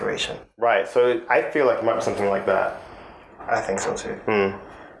events decoration. Right. So I feel like it might be something like that. I think so too.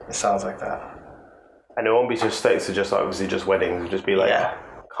 It sounds like that. And it won't be just states to just obviously just weddings. It'll just be like,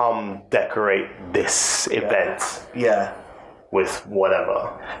 come decorate this event. Yeah. With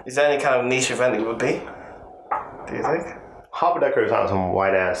whatever. Is there any kind of niche event it would be? Do you think? Harbour Decorative sounds some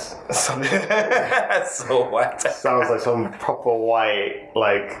white ass. So white. Sounds like some proper white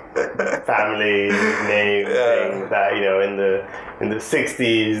like family name thing that in the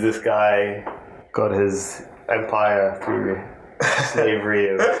 60s this guy got his empire through slavery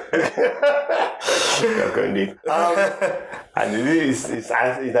and going deep. And his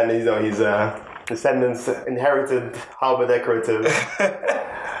descendants inherited Harbour Decorative.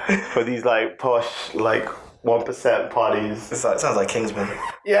 for these like posh like 1% parties. It sounds like Kingsman.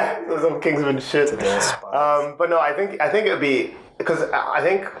 Yeah, some Kingsman shit. But no, I think it would be because I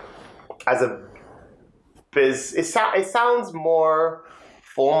think as a biz, it sounds more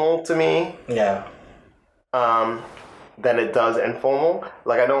formal to me. Yeah. Than it does informal.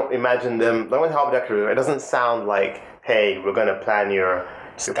 Like I don't imagine them. Like with Harvard Decorative, it doesn't sound like, hey, we're gonna plan your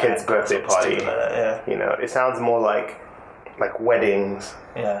kid's birthday party. Like that, yeah. You know, it sounds more like weddings.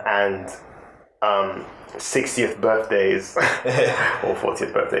 Yeah. And 60th birthdays or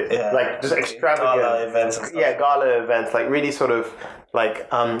 40th birthdays. Yeah. Like just extravagant gala events and stuff. Yeah, gala events. Like really sort of like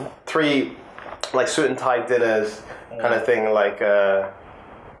 3 like suit and tie dinners kind of thing.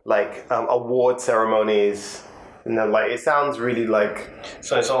 Like award ceremonies. You know, like it sounds really like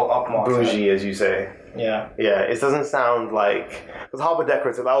so it's all upmarket. bougie, as you say. Yeah. Yeah, it doesn't sound like because Harbour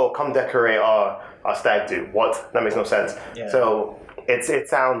Decorative. Oh, come decorate our stag do. What? That makes no sense. Yeah. So it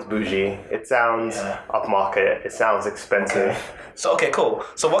sounds bougie. It sounds upmarket. It sounds expensive. Okay. So okay, cool.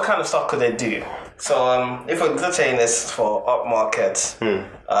 So what kind of stuff could they do? So if we're saying this for upmarket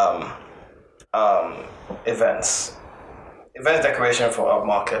events decoration for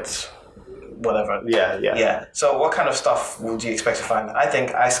upmarket. Whatever. Yeah. So what kind of stuff would you expect to find? I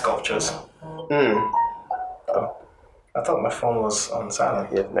think ice sculptures. Oh, I thought my phone was on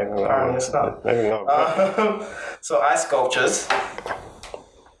silent. Yeah, apparently it's not. So ice sculptures.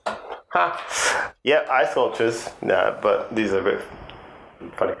 Yeah, ice sculptures. Nah, but these are a bit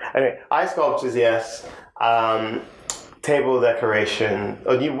funny. Anyway, ice sculptures, yes. Table decoration.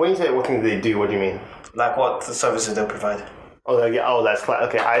 When you say what things they do, what do you mean? Like what the services they provide. That's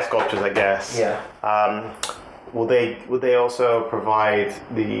okay. Ice sculptures, I guess. Yeah. Will they also provide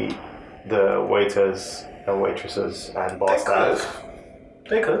the waiters and waitresses and bar staff?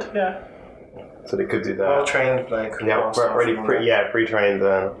 They could, yeah. So they could do that. Well trained, like pre-trained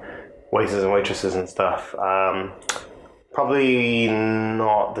waiters and waitresses and stuff. Probably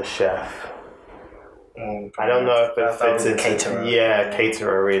not the chef. I don't know if it fits into caterer. Yeah,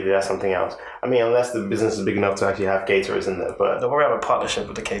 caterer really. That's something else. I mean, unless the business is big enough to actually have caterers in there, but they'll probably have a partnership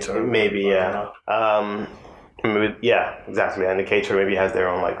with the caterer. Maybe, yeah. Yeah, exactly. And the caterer maybe has their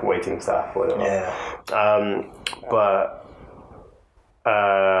own like waiting staff or whatever. Yeah.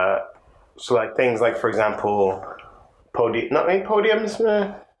 So like things like, for example, podiums.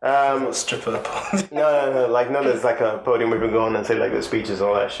 Stripper podium. No. Like there's like a podium where people go on and say like the speeches and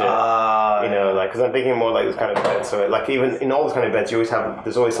all that shit. You know, like because I'm thinking more like this kind of event. So like even in all those kind of events,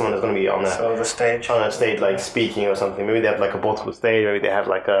 there's always someone that's going to be on the stage like speaking or something. Maybe they have like a portable stage. Maybe they have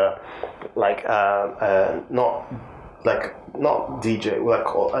like not DJ, like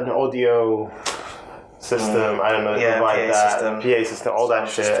an audio system. I don't know. Yeah, provide PA that system. PA system, all that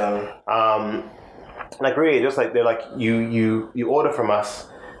shit. Like really, just like they're like you order from us.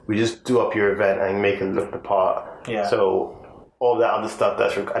 We just do up your event and make it look the part. Yeah. So all that other stuff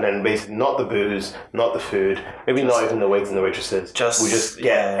and then basically not the booze, not the food, maybe not even the waiters and the waitresses. We just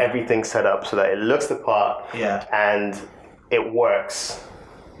get everything set up so that it looks the part. Yeah. And it works.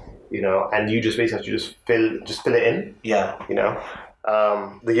 You know, and you just basically have to just fill it in. Yeah. You know,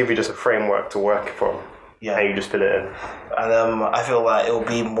 they give you just a framework to work from. Yeah. And you just fill it in. And I feel like it will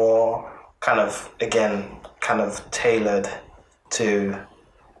be more kind of tailored to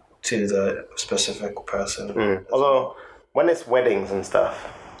the specific person. Although when it's weddings and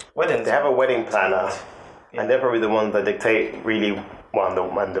stuff, they have a wedding planner, and they're probably the ones that dictate really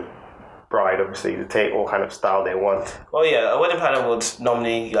the bride obviously dictate what kind of style they want. Well, yeah, a wedding planner would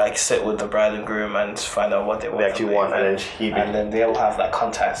normally like sit with the bride and groom and find out what they want. And then they'll have like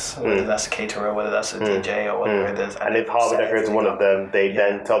contacts, whether that's a caterer, whether that's a DJ or whatever it is. And if Harbour Decorative is one of them, they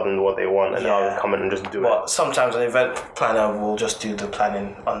then tell them what they want and they'll come in and just do it. But sometimes an event planner will just do the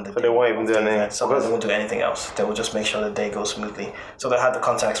planning on the day. So they won't even do anything. Sometimes they won't do anything else. They will just make sure the day goes smoothly. So they'll have the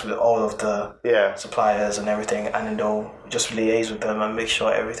contacts with all of the suppliers and everything, and then they'll just liaise with them and make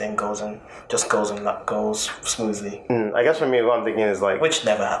sure everything goes smoothly. I guess for me, what I'm thinking is like, which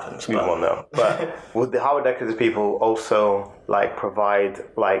never happens. We won't know. But would the Harbour Decorative people also like provide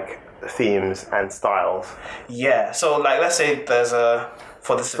like themes and styles? Yeah. So like, let's say there's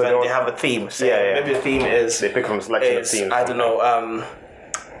for this event they have a theme. Maybe the theme is they pick from a selection of themes. I don't know.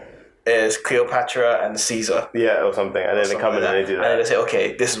 Is Cleopatra and Caesar. Yeah, or something. And then they come in and they do that. And then they say,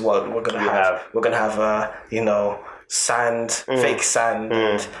 okay, this is what we're gonna have. We're gonna have sand, fake sand,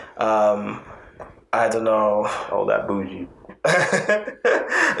 and I don't know. All that bougie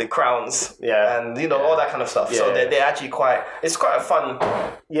the crowns, and all that kind of stuff. So they're actually it's quite a fun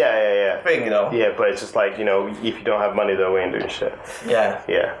thing, Yeah, but it's just like, if you don't have money though, we ain't doing shit.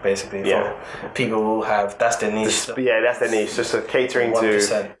 Yeah, basically. For people who have, that's their niche. That's their niche. Just catering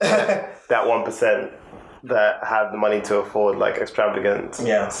 1%. To that 1% that have the money to afford like extravagant,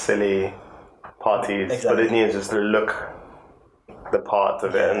 silly parties. Exactly. But they need just to look the part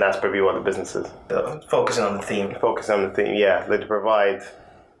of it, and that's probably what the business is. Focusing on the theme. They provide.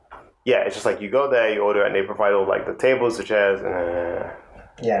 Yeah, it's just like you go there, you order, and they provide all like the tables, the chairs, and.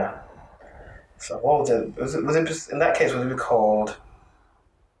 So what was it? Was it in that case? Was it called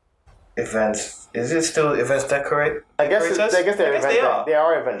events? Is it still events decorate? I guess they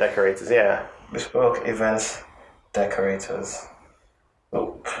are event decorators. Yeah. Bespoke events decorators.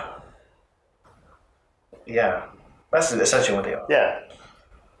 Oh. Yeah. That's essentially what they are. Yeah.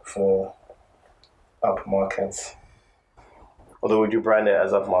 For upmarkets. Although, would you brand it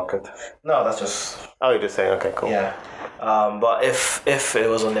as upmarket? No, that's just... Oh, you're just saying, okay, cool. Yeah. But if it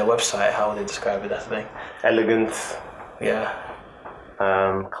was on their website, how would they describe it? That's the thing. Elegant. Yeah.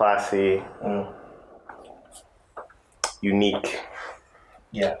 Classy. Unique.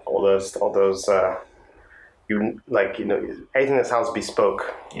 Yeah. All those anything that sounds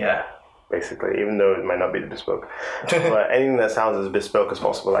bespoke. Yeah. Basically, even though it might not be bespoke. But anything that sounds as bespoke as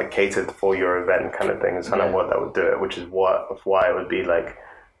possible, like catered for your event kind of thing, is kind of what that would do it, which is why it would be like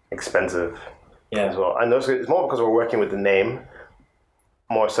expensive as well. And also, it's more because we're working with the name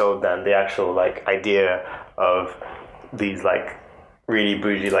more so than the actual like idea of these like really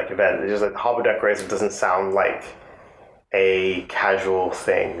bougie like events. It's just like Harbor Decorative doesn't sound like a casual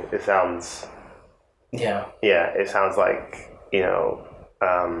thing. It sounds it sounds like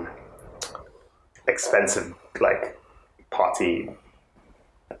expensive like party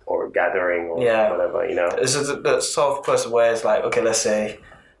or gathering or whatever, Is it the sort of person where it's like, okay, let's say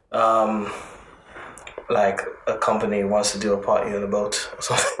like a company wants to do a party on a boat or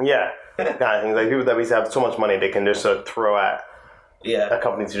something. Yeah. Kind of things like people that basically have so much money they can just sort of throw at a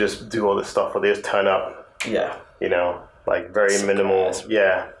company to just do all this stuff, or they just turn up. Yeah. Like very minimal.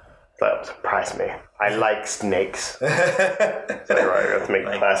 Yeah. That surprised me. I like snakes. So right, we have to make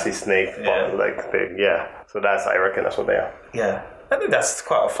a classy snake thing. Yeah. So I reckon that's what they are. Yeah. I think that's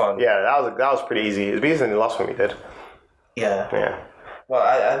quite a fun. Yeah, that was pretty easy. It's easier than the last one we did. Yeah. Yeah. Well,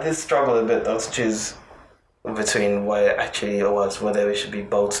 I did struggle a bit though to choose between what it actually was, whether it should be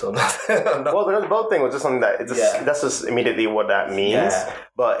boats or not. Well, the boat thing was just something that that's just immediately what that means. Yeah.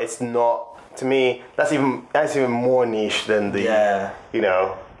 But it's not, to me, that's even more niche than the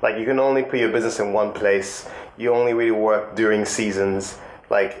like you can only put your business in one place. You only really work during seasons.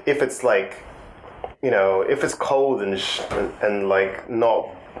 Like if it's like, if it's cold and like not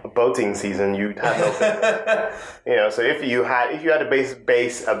boating season, you'd have no business. So if you had to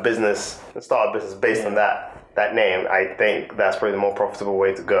base a business and start a business based on that name, I think that's probably the more profitable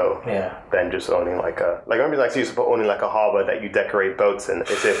way to go. Yeah. Than just owning maybe like you suppose owning like a harbor that you decorate boats in.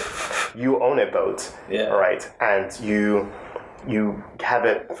 It's if you own a boat, right, and you have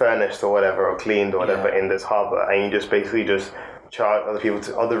it furnished or whatever, or cleaned or whatever in this harbor, and you just basically just charge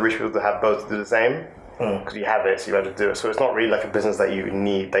other rich people to have boats to do the same because you have it, so you have to do it. So it's not really like a business that you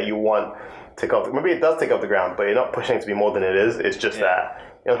need, that you want to take off. Maybe it does take off the ground, but you're not pushing it to be more than it is. It's just that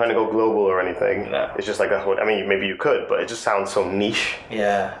you're not trying to go global or anything. No. It's just like that's what I mean. Maybe you could, but it just sounds so niche.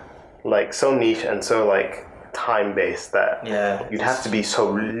 Yeah. Like so niche and so like time based that you'd have to be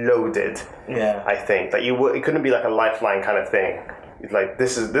so loaded. Yeah. I think that it couldn't be like a lifeline kind of thing. It's like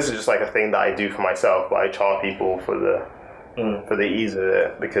this is just like a thing that I do for myself, but I charge people for the ease of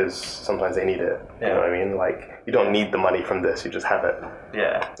it because sometimes they need it. Yeah. You know what I mean? Like you don't need the money from this, you just have it.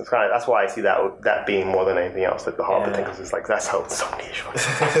 Yeah. It's that's why I see that being more than anything else, like the harbor thing, because it's like that's how it's so niche.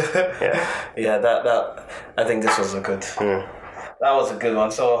 Yeah. That I think this was a good. That was a good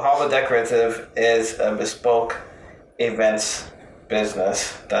one. So Harbor Decorative is a bespoke events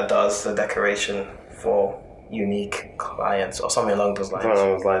business that does the decoration for unique clients or something along those lines. Something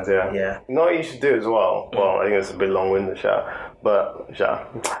along those lines, yeah. Yeah. You know what you should do as well? Well, I think it's a bit long-winded, but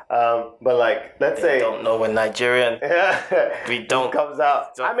like, let's say... don't know when Nigerian... we don't... comes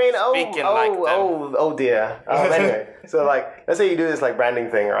out. I mean, oh dear. Anyway, so like, let's say you do this like branding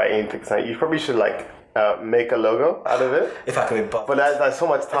thing, right? And you pick something, you probably should like make a logo out of it. If I could be bothered. But that's so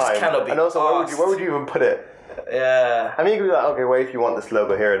much time. Cannot be and also, where would you even put it? Yeah. I mean, you could be like, okay, wait, if you want this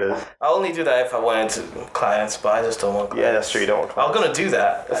logo, here it is. I only do that if I wanted to clients, but I just don't want clients. Yeah, that's true. You don't want clients. I was gonna do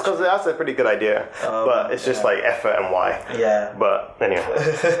that. It's because that's a pretty good idea, but it's just like effort and why. Yeah. But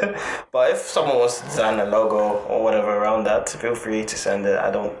anyway. But if someone wants to design a logo or whatever around that, feel free to send it.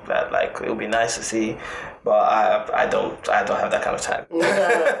 I don't like it would be nice to see, but I don't have that kind of time.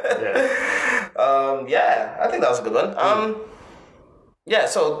 Yeah. I think that was a good one. Yeah.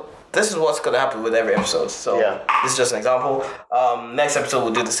 So this is what's gonna happen with every episode. So this is just an example. Next episode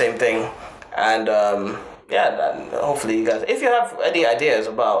we'll do the same thing, and hopefully you guys, if you have any ideas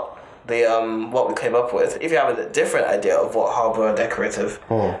about the what we came up with, if you have a different idea of what Harbor Decorative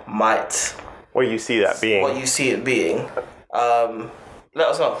might, what you see that being, what you see it being, let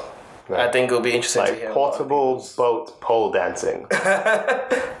us know. I think it'll be interesting to hear. Like portable boat pole dancing.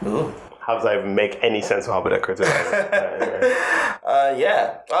 Ooh. How does that even make any sense of Harbor Decorative?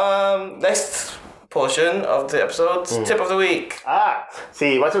 Next portion of the episode, tip of the week.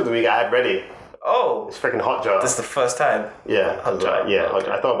 See, my tip of the week I had ready. Oh, It's freaking Hotjar. this is the first time. Yeah, Hotjar. Yeah, Hotjar.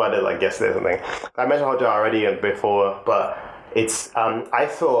 I thought about it like yesterday or something. I mentioned Hotjar already before, but it's I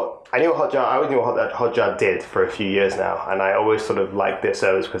knew Hotjar. I always knew what Hotjar did for a few years now, and I always sort of like their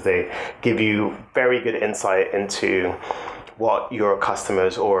service because they give you very good insight into what your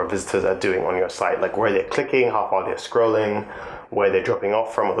customers or visitors are doing on your site, like where they're clicking, how far they're scrolling, where they're dropping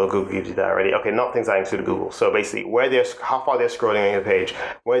off from, although Google gives you that already. Okay, not things that include Google. So basically, how far they're scrolling on your page,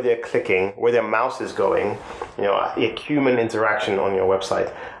 where they're clicking, where their mouse is going, a human interaction on your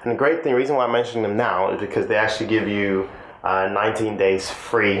website. And the reason why I'm mentioning them now is because they actually give you 19 days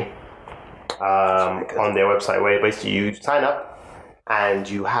free on their website, where basically you sign up and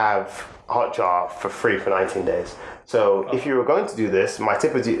you have Hotjar for free for 19 days. So if you were going to do this, my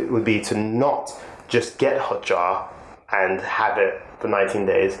tip would be to not just get Hotjar and have it for 19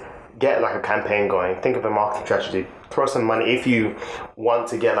 days. Get like a campaign going. Think of a marketing strategy. Throw some money. If you want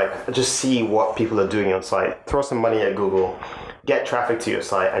to get just see what people are doing on your site, throw some money at Google, get traffic to your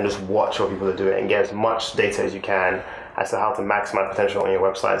site and just watch what people are doing and get as much data as you can as to how to maximize potential on your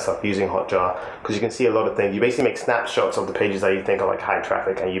website and stuff using Hotjar, because you can see a lot of things. You basically make snapshots of the pages that you think are like high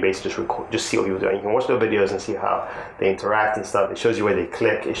traffic, and you basically just see what people are doing. You can watch their videos and see how they interact and stuff. It shows you where they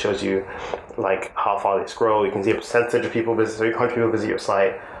click. It shows you like how far they scroll. You can see a percentage of people visit. So you count people visit your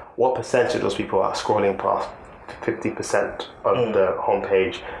site. What percentage of those people are scrolling past 50% of the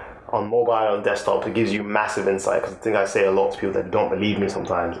homepage? On mobile, on desktop, it gives you massive insight, because the thing I say a lot to people that don't believe me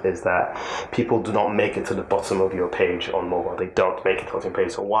sometimes is that people do not make it to the bottom of your page on mobile. They don't make it to the bottom of your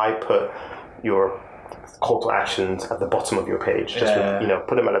page. So why put your call to actions at the bottom of your page? Just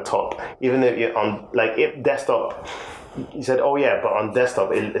put them at the top. Even if you're on, if desktop, you said, oh yeah, but on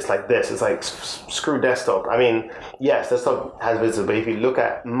desktop it's like this. It's like screw desktop. I mean, yes, desktop has visitors, but if you look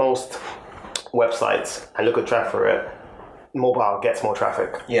at most websites and look at traffic for it, mobile gets more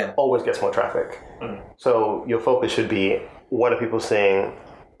traffic. Yeah. Always gets more traffic. So your focus should be, what are people seeing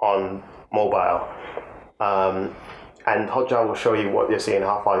on mobile? And Hotjar will show you what they're seeing,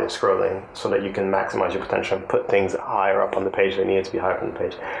 how far they're scrolling, so that you can maximize your potential and put things higher up on the page that need to be higher up on the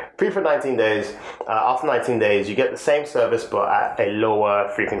page. Free for 19 days. After 19 days, you get the same service, but at a lower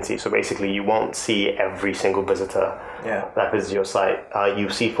frequency. So basically, you won't see every single visitor that visits your site. You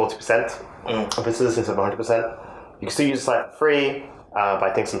see 40% of visitors instead of 100%. You can still use the site for free, but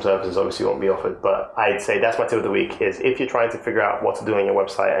I think some services obviously won't be offered. But I'd say that's my tip of the week, is if you're trying to figure out what to do on your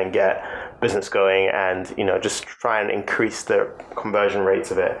website and get business going and, just try and increase the conversion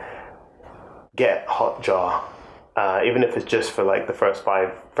rates of it, get Hotjar. Even if it's just for the first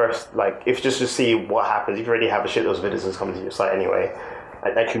if just to see what happens. If you already have a shit loads of visitors coming to your site anyway,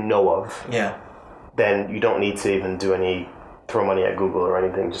 that you know of, then you don't need to even throw money at Google or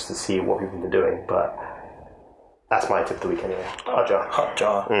anything just to see what people are doing. But that's my tip of the week anyway. Hotjar.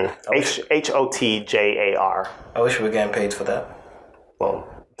 Hotjar. Hotjar. I wish we were getting paid for that. Well,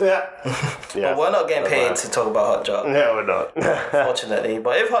 yeah. But we're not getting paid to talk about Hotjar. No, we're not. Fortunately.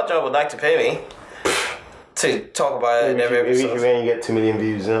 But if Hotjar would like to pay me to talk about it in every episode. Maybe when you get 2 million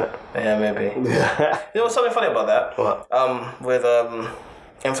views, isn't it? Yeah, maybe. What's something funny about that? What? With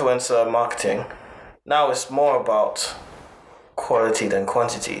influencer marketing, now it's more about quality than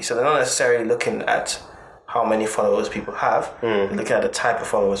quantity. So they're not necessarily looking at how many followers people have. They're looking at the type of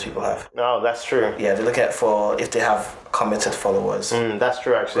followers people have. No, that's true. Yeah, they're looking at if they have committed followers. That's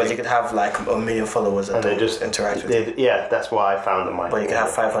true, actually. Because you could have 1 million followers and they just interact with you. Yeah, that's why I found them. But you can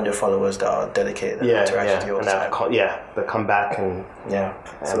have 500 followers that are dedicated and interact with you all the time. They come back and... Yeah,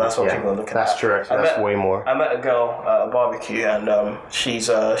 so that's what people are looking at. That's true, actually. That's way more. I met a girl at a barbecue, and she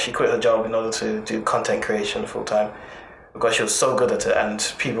quit her job in order to do content creation full time, because she was so good at it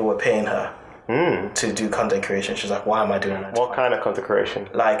and people were paying her to do content creation. She's like, why am I doing that? What kind of content creation?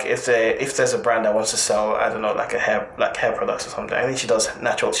 Like if there's a brand that wants to sell, I don't know, like hair products or something. I think she does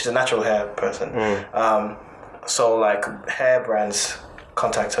natural. She's a natural hair person. So like hair brands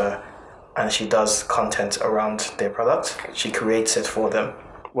contact her, and she does content around their product. She creates it for them.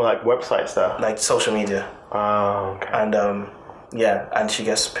 Well, like website stuff, like social media. Oh, okay. And and she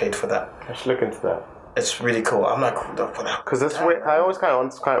gets paid for that. I should look into that. It's really cool. I'm like, because that's way, I always kind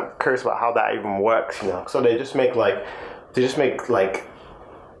of curious about how that even works, you know. So they just make like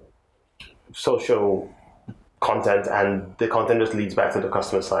social content, and the content just leads back to the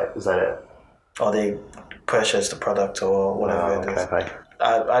customer site. Is that it? Or they purchase the product or whatever it is. Okay.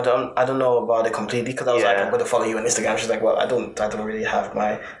 I don't know about it completely, because I was like, I'm going to follow you on Instagram. She's like, well, I don't really have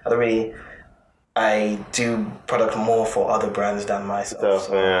I do product more for other brands than myself.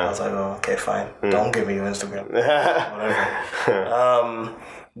 So I was like, oh, okay, fine. Don't give me your Instagram. Whatever.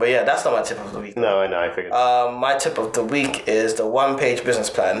 But yeah, that's not my tip of the week. No, I know, I figured. My tip of the week is the one-page business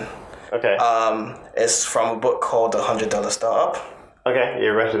plan. Okay. It's from a book called The $100 Startup. Okay,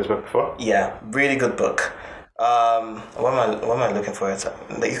 you read this book before? Yeah, really good book. What am I looking for?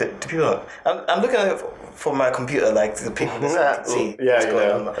 The people. I'm looking at it for my computer, like the people that see what's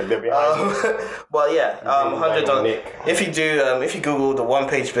going on. Well, yeah, $100. If you Google the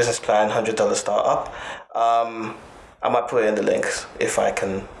one-page business plan, $100 startup, I might put it in the links if I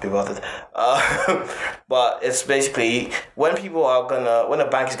can be bothered. But it's basically when a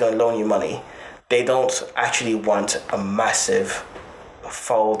bank is gonna loan you money, they don't actually want a massive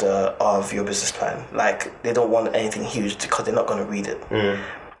folder of your business plan. Like, they don't want anything huge because they're not going to read it.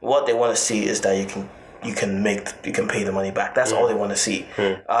 What they want to see is that you can pay the money back. That's all they want to see.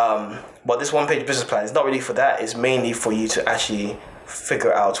 But this one-page business plan is not really for that. It's mainly for you to actually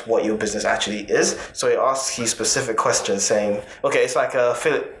figure out what your business actually is. So it asks you specific questions saying, okay, it's like a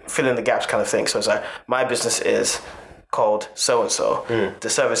fill in the gaps kind of thing. So it's like, my business is called so-and-so. The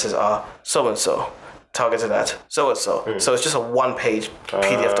services are so-and-so. Targeted at so-and-so. So it's just a one-page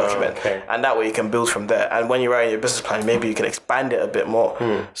PDF document. Okay. And that way you can build from there. And when you're writing your business plan, maybe you can expand it a bit more.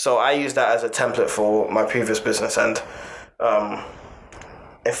 So I use that as a template for my previous business. And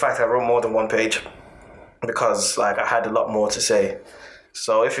in fact, I wrote more than one page because like I had a lot more to say.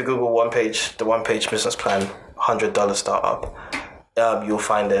 So if you Google the one-page business plan, $100 startup, you'll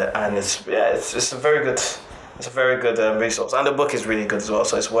find it. And it's a very good resource. And the book is really good as well.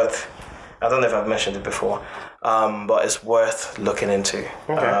 So it's worth. I don't know if I've mentioned it before, but it's worth looking into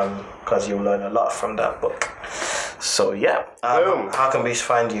because you'll learn a lot from that book. So yeah, how can we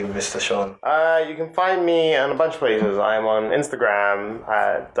find you, Mr. Sean? You can find me on a bunch of places. I'm on Instagram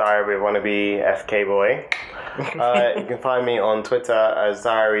at Diary of a Wannabe FKBoy. You can find me on Twitter as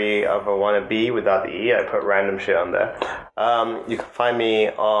Diary of a Wannabe without the E. I put random shit on there. You can find me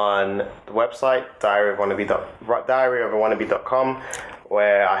on the website diaryofawannabe.com.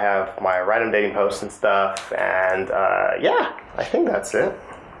 where I have my random dating posts and stuff, and I think that's it.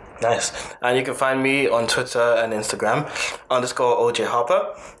 Nice. And you can find me on Twitter and Instagram, _OJ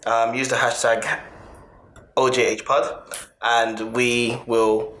Harper. Use the hashtag OJHpod, and we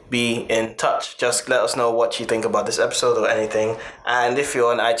will be in touch. Just let us know what you think about this episode or anything. And if you're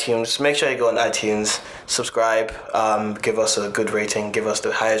on iTunes, make sure you go on iTunes, subscribe, give us a good rating, give us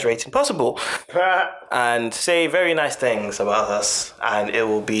the highest rating possible, and say very nice things about us, and it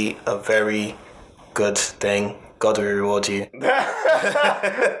will be a very good thing. God will reward you.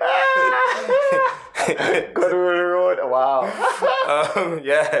 God will reward. Wow.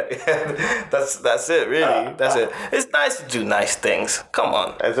 That's it. Really, that's it. It's nice to do nice things. Come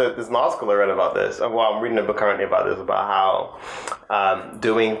on. There's an article I read about this. Well, I'm reading a book currently about this, about how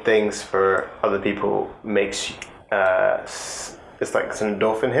doing things for other people makes it's like it's an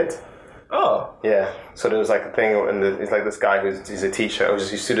endorphin hit. Oh. Yeah. So there was like a thing, and it's like this guy he's a teacher, or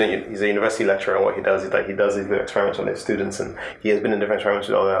just a student. He's a university lecturer, and what he does is like he does these little experiments on his students, and he has been in different experiments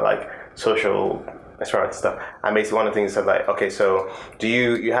with all that like social experiments and stuff. And basically, one of the things he said, like, okay, so do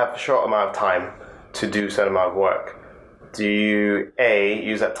you have a short amount of time to do a certain amount of work? Do you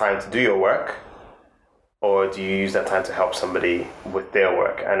use that time to do your work, or do you use that time to help somebody with their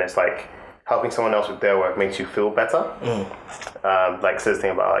work? And it's like, helping someone else with their work makes you feel better. Like, so this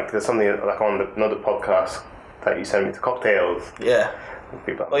thing about like, there's something like on another podcast that you sent me to Cocktails. Yeah.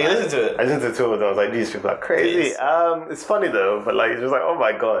 People you listened to it? I listened to the two of them. I was like, these people are crazy. It's funny though, but like, it's just like, oh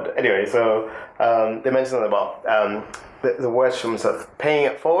my god. Anyway, so they mentioned something about the words from paying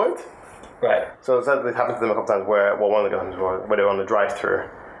it forward. Right. So it happened to them a couple times where one of the times where they were on the drive-through,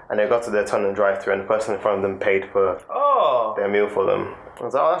 and they got to their turn and drive-through, and the person in front of them paid for their meal for them. I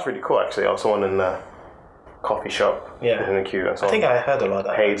was like, oh, that's really cool, actually. I saw one in coffee shop Yeah. in the queue and so I on. think I heard about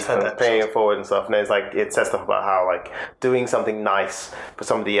that. Paying I've heard that. it forward and stuff, and it's like it says stuff about how like doing something nice for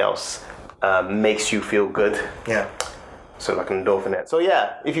somebody else makes you feel good. Yeah. So like an endorphin it. So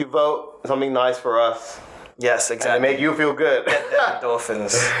yeah, if you vote something nice for us, Yes, and exactly. make you feel good.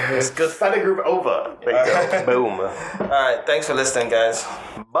 Endorphins. It's good. Study group over. There you go. Boom. All right. Thanks for listening, guys.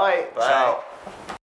 Bye. Bye. Ciao.